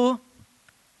trouble,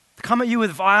 to come at you with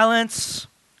violence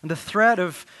and the threat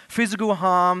of physical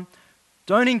harm,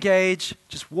 don't engage,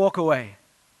 just walk away.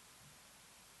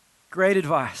 Great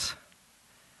advice.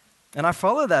 And I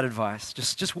followed that advice.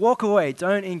 Just walk away.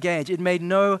 Don't engage. It made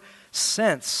no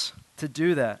sense to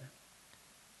do that.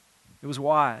 It was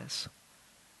wise.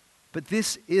 But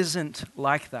this isn't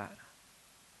like that.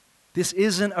 This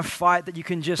isn't a fight that you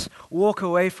can just walk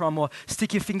away from or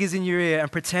stick your fingers in your ear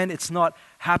and pretend it's not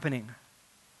happening.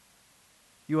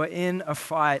 You are in a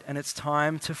fight and it's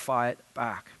time to fight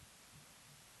back.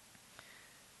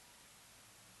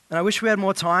 And I wish we had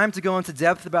more time to go into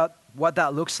depth about what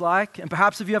that looks like. And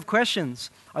perhaps if you have questions,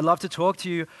 I'd love to talk to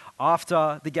you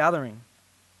after the gathering.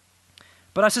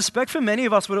 But I suspect for many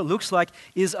of us what it looks like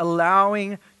is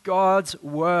allowing God's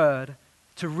word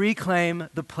to reclaim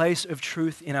the place of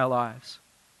truth in our lives.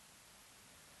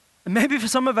 And maybe for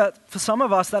some of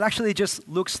us that actually just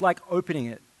looks like opening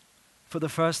it for the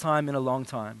first time in a long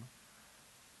time.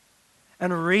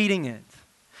 And reading it.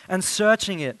 And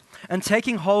searching it and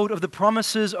taking hold of the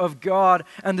promises of God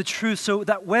and the truth so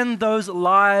that when those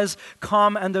lies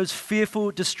come and those fearful,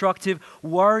 destructive,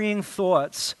 worrying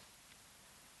thoughts,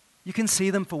 you can see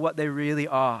them for what they really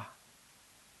are.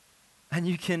 And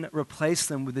you can replace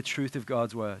them with the truth of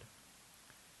God's word.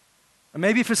 And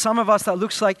maybe for some of us that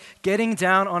looks like getting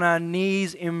down on our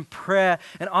knees in prayer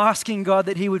and asking God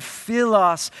that he would fill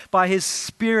us by his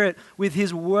Spirit with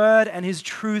his word and his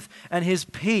truth and his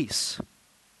peace.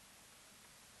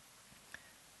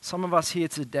 Some of us here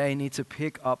today need to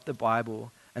pick up the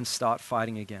Bible and start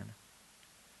fighting again.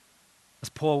 As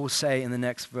Paul will say in the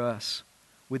next verse,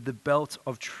 with the belt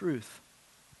of truth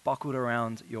buckled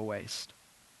around your waist.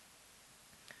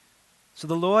 So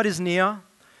the Lord is near.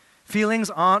 Feelings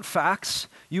aren't facts.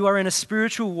 You are in a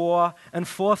spiritual war. And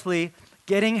fourthly,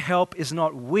 getting help is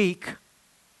not weak.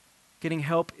 Getting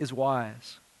help is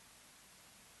wise.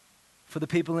 For the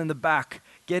people in the back,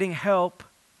 getting help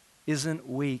isn't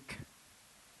weak.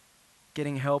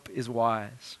 Getting help is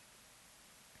wise.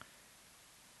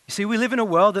 You see, we live in a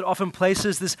world that often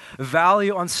places this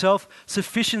value on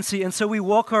self-sufficiency, and so we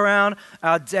walk around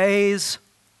our days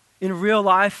in real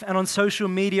life and on social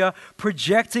media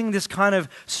projecting this kind of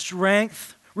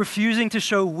strength, refusing to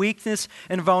show weakness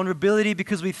and vulnerability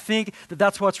because we think that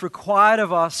that's what's required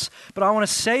of us. But I want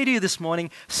to say to you this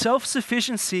morning,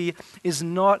 self-sufficiency is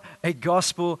not a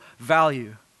gospel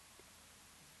value.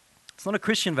 It's not a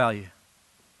Christian value.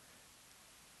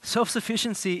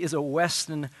 Self-sufficiency is a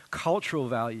Western cultural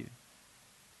value.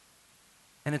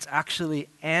 And it's actually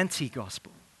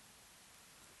anti-gospel.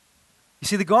 You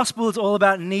see, the gospel is all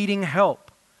about needing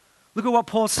help. Look at what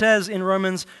Paul says in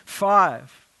Romans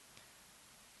 5.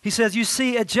 He says, you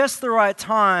see, at just the right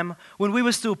time, when we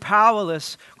were still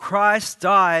powerless, Christ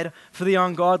died for the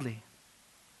ungodly.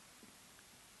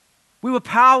 We were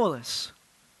powerless.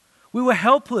 We were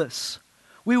helpless.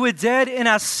 We were dead in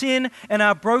our sin and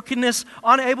our brokenness,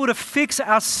 unable to fix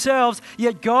ourselves,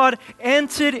 yet God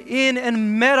entered in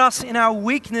and met us in our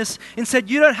weakness and said,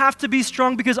 you don't have to be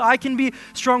strong because I can be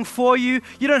strong for you.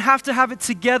 You don't have to have it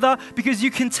together because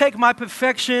you can take my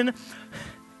perfection.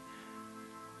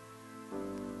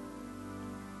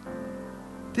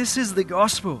 This is the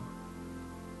gospel.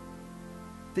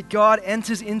 That God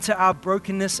enters into our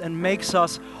brokenness and makes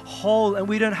us whole, and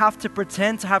we don't have to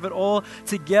pretend to have it all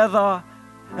together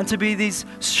and to be these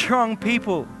strong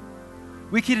people.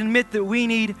 We can admit that we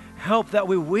need help, that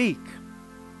we're weak.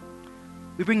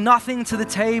 We bring nothing to the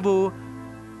table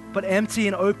but empty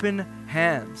and open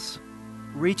hands,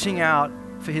 reaching out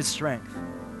for his strength.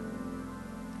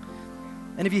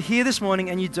 And if you're here this morning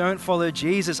and you don't follow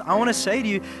Jesus, I want to say to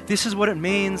you, this is what it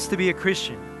means to be a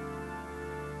Christian.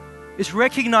 It's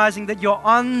recognizing that you're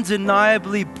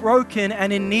undeniably broken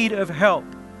and in need of help.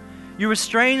 You're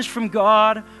estranged from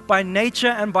God by nature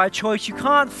and by choice. You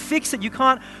can't fix it. You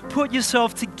can't put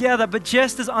yourself together. But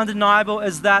just as undeniable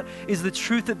as that is the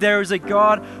truth that there is a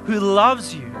God who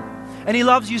loves you. And he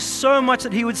loves you so much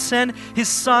that he would send his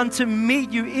son to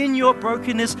meet you in your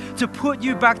brokenness, to put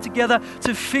you back together,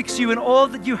 to fix you. And all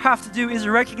that you have to do is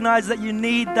recognize that you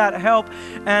need that help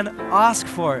and ask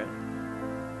for it.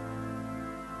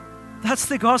 That's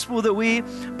the gospel that we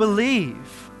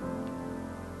believe.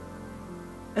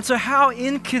 And so how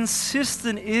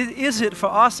inconsistent is it for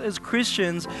us as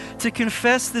Christians to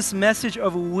confess this message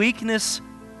of weakness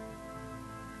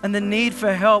and the need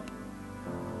for help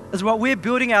as what we're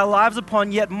building our lives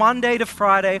upon, yet Monday to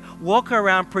Friday walk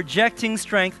around projecting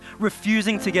strength,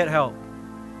 refusing to get help?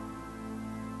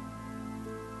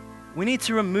 We need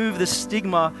to remove the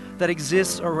stigma that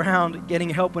exists around getting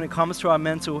help when it comes to our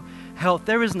mental health.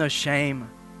 There is no shame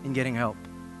in getting help.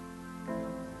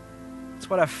 That's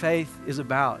what our faith is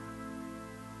about.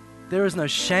 There is no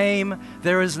shame,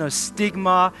 there is no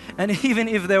stigma, and even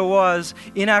if there was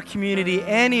in our community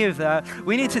any of that,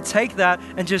 we need to take that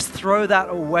and just throw that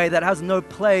away. That has no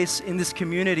place in this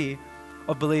community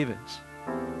of believers.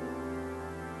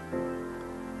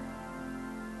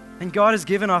 And God has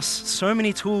given us so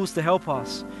many tools to help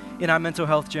us in our mental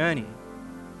health journey.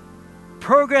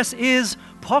 Progress is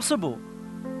possible.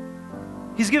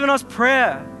 He's given us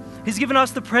prayer. He's given us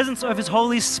the presence of his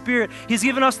Holy Spirit. He's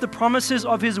given us the promises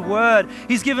of his word.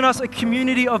 He's given us a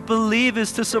community of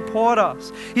believers to support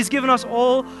us. He's given us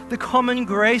all the common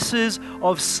graces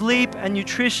of sleep and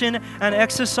nutrition and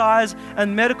exercise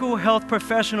and medical health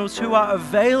professionals who are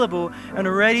available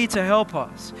and ready to help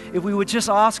us if we would just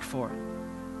ask for it.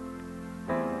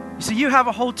 So you have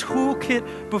a whole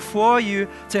toolkit before you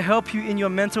to help you in your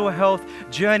mental health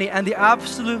journey. And the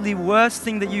absolutely worst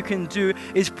thing that you can do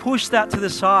is push that to the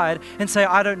side and say,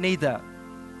 I don't need that.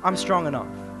 I'm strong enough.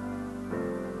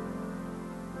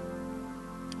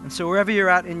 And so wherever you're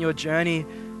at in your journey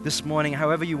this morning,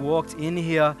 however you walked in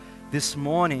here this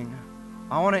morning,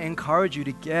 I want to encourage you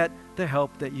to get the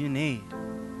help that you need.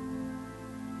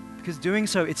 Because doing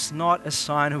so, it's not a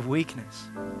sign of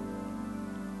weakness.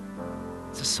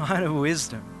 It's a sign of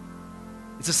wisdom.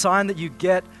 It's a sign that you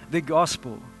get the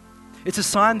gospel. It's a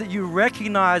sign that you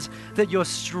recognize that your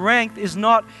strength is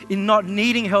not in not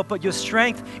needing help, but your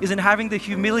strength is in having the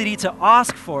humility to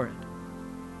ask for it.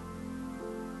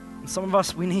 And some of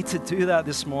us, we need to do that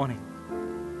this morning.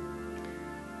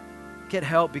 Get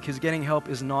help, because getting help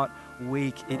is not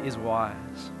weak, it is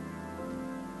wise.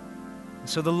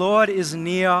 So the Lord is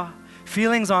near.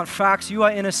 Feelings aren't facts. You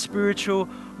are in a spiritual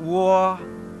war.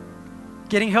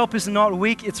 Getting help is not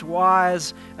weak, it's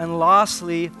wise. And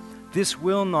lastly, this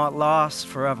will not last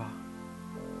forever.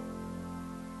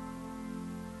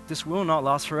 This will not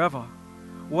last forever.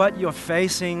 What you're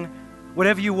facing,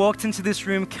 whatever you walked into this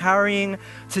room carrying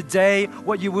today,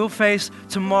 what you will face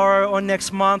tomorrow or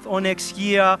next month or next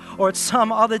year or at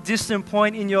some other distant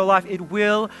point in your life, it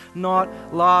will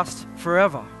not last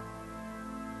forever.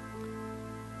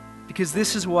 Because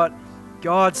this is what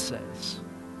God says.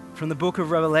 From the book of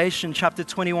Revelation, chapter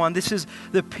 21. This is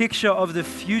the picture of the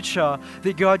future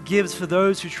that God gives for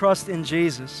those who trust in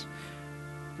Jesus.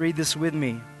 Read this with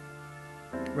me.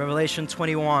 Revelation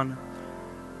 21.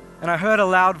 And I heard a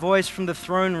loud voice from the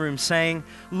throne room saying,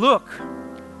 "Look,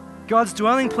 God's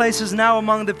dwelling place is now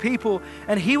among the people,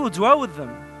 and he will dwell with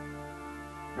them.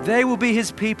 They will be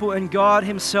his people, and God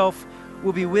himself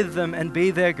will be with them and be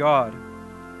their God.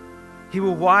 He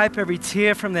will wipe every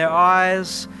tear from their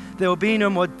eyes. There will be no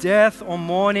more death or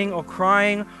mourning or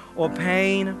crying or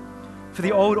pain, for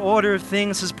the old order of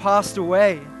things has passed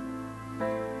away."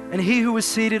 And he who was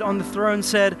seated on the throne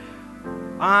said,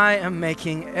 "I am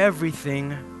making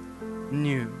everything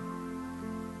new."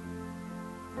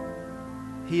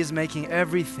 He is making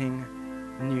everything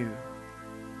new.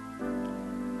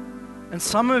 And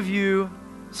some of you,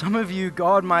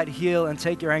 God might heal and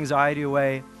take your anxiety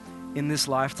away in this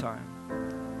lifetime.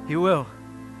 He will.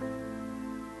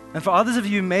 And for others of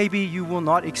you, maybe you will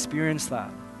not experience that.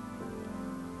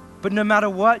 But no matter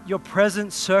what your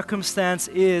present circumstance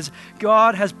is,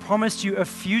 God has promised you a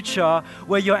future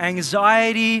where your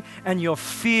anxiety and your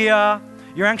fear,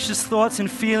 your anxious thoughts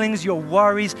and feelings, your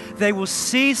worries, they will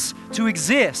cease to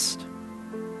exist.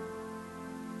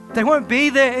 They won't be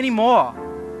there anymore.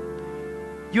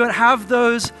 You won't have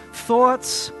those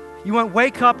thoughts. You won't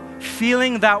wake up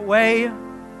feeling that way.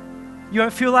 You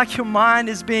don't feel like your mind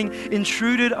is being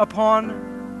intruded upon.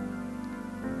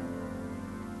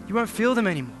 You won't feel them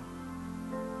anymore.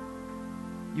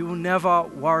 You will never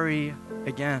worry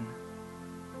again.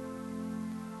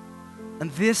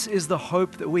 And this is the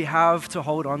hope that we have to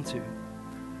hold on to.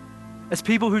 As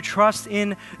people who trust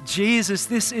in Jesus,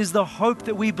 this is the hope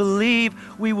that we believe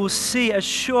we will see. As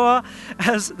sure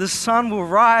as the sun will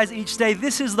rise each day,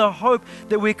 this is the hope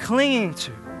that we're clinging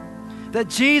to. That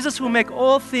Jesus will make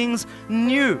all things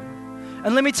new.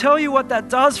 And let me tell you what that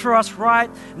does for us right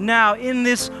now, in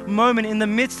this moment, in the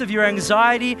midst of your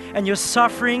anxiety and your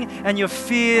suffering and your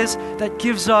fears, that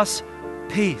gives us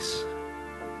peace.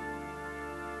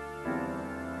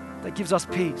 That gives us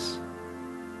peace.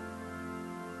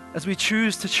 As we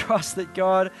choose to trust that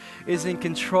God is in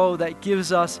control, that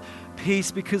gives us peace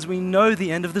because we know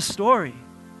the end of the story.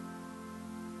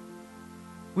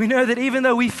 We know that even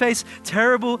though we face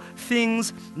terrible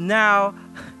things now,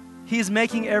 He is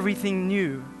making everything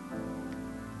new.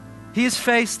 He has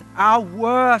faced our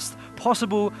worst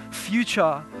possible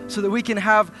future so that we can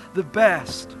have the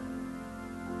best.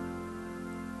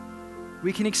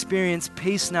 We can experience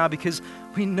peace now because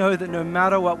we know that no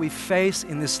matter what we face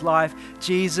in this life,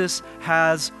 Jesus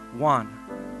has won.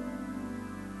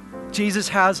 Jesus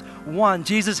has won.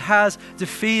 Jesus has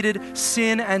defeated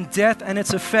sin and death and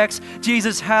its effects.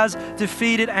 Jesus has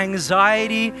defeated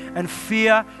anxiety and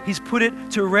fear. He's put it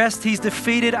to rest. He's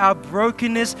defeated our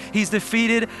brokenness. He's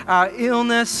defeated our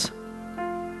illness.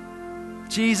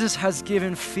 Jesus has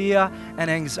given fear and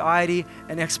anxiety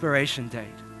an expiration date.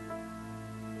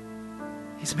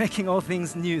 He's making all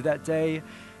things new. That day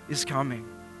is coming.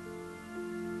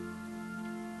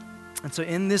 And so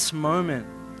in this moment,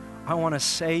 I want to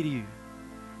say to you,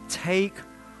 take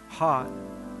heart.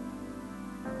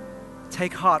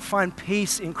 Take heart. Find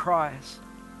peace in Christ.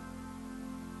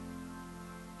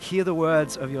 Hear the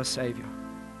words of your Savior.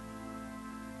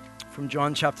 From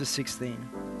John chapter 16.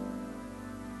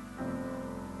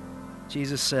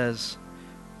 Jesus says,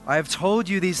 I have told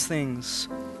you these things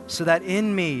so that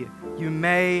in me you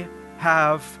may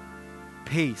have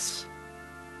peace.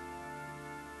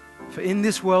 For in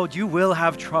this world you will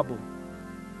have trouble.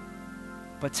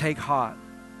 But take heart,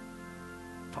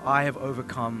 for I have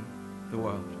overcome the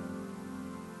world.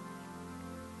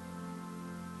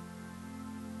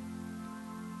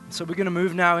 So we're going to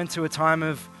move now into a time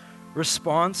of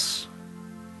response.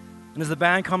 And as the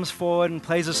band comes forward and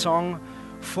plays a song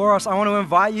for us, I want to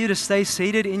invite you to stay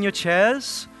seated in your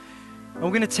chairs. And we're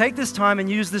going to take this time and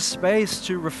use this space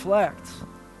to reflect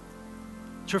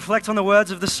on the words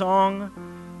of the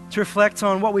song, to reflect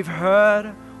on what we've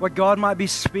heard, what God might be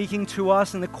speaking to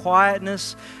us in the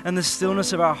quietness and the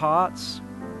stillness of our hearts.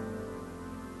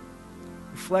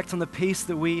 Reflect on the peace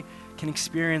that we can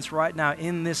experience right now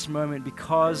in this moment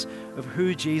because of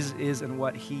who Jesus is and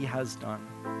what He has done.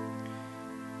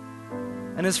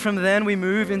 And as from then we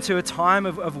move into a time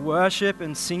of worship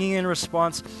and singing in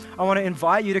response, I want to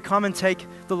invite you to come and take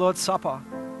the Lord's Supper.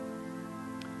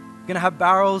 We're going to have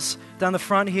barrels down the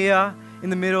front here,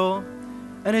 in the middle.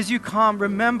 And as you come,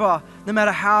 remember, no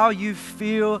matter how you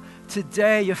feel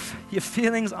today, your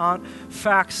feelings aren't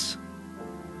facts.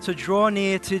 So draw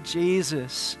near to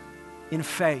Jesus in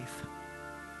faith.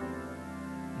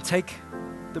 And take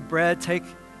the bread, take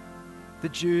the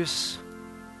juice,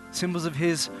 symbols of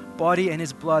His body and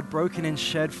His blood broken and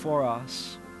shed for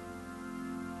us,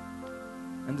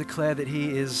 and declare that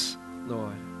He is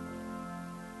Lord.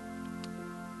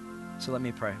 So let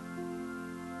me pray.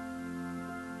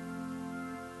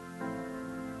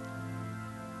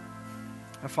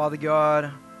 Our Father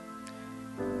God,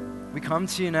 we come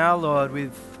to you now, Lord,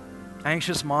 with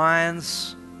anxious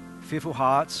minds, fearful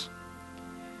hearts,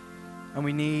 and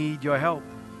we need your help.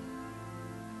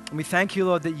 And we thank you,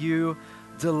 Lord, that you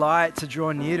delight to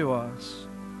draw near to us.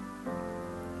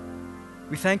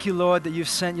 We thank you, Lord, that you've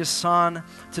sent your Son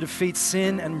to defeat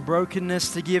sin and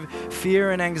brokenness, to give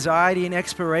fear and anxiety an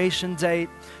expiration date,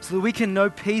 so that we can know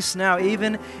peace now,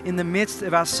 even in the midst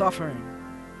of our suffering.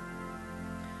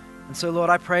 And so, Lord,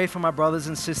 I pray for my brothers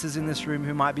and sisters in this room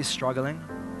who might be struggling.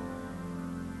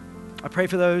 I pray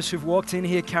for those who've walked in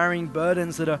here carrying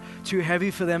burdens that are too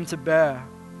heavy for them to bear.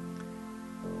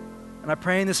 And I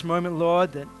pray in this moment,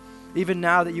 Lord, that even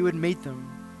now that you would meet them,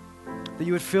 that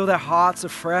you would fill their hearts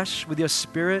afresh with your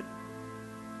Spirit,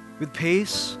 with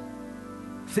peace,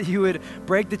 that you would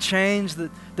break the chains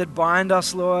that bind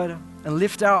us, Lord, and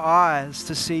lift our eyes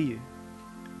to see you.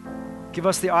 Give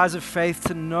us the eyes of faith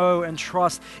to know and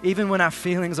trust, even when our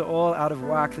feelings are all out of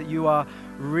whack, that you are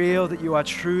real, that you are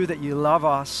true, that you love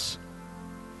us,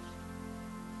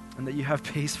 and that you have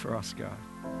peace for us, God,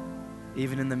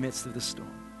 even in the midst of the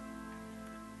storm.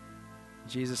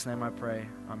 Jesus' name I pray.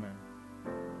 Amen.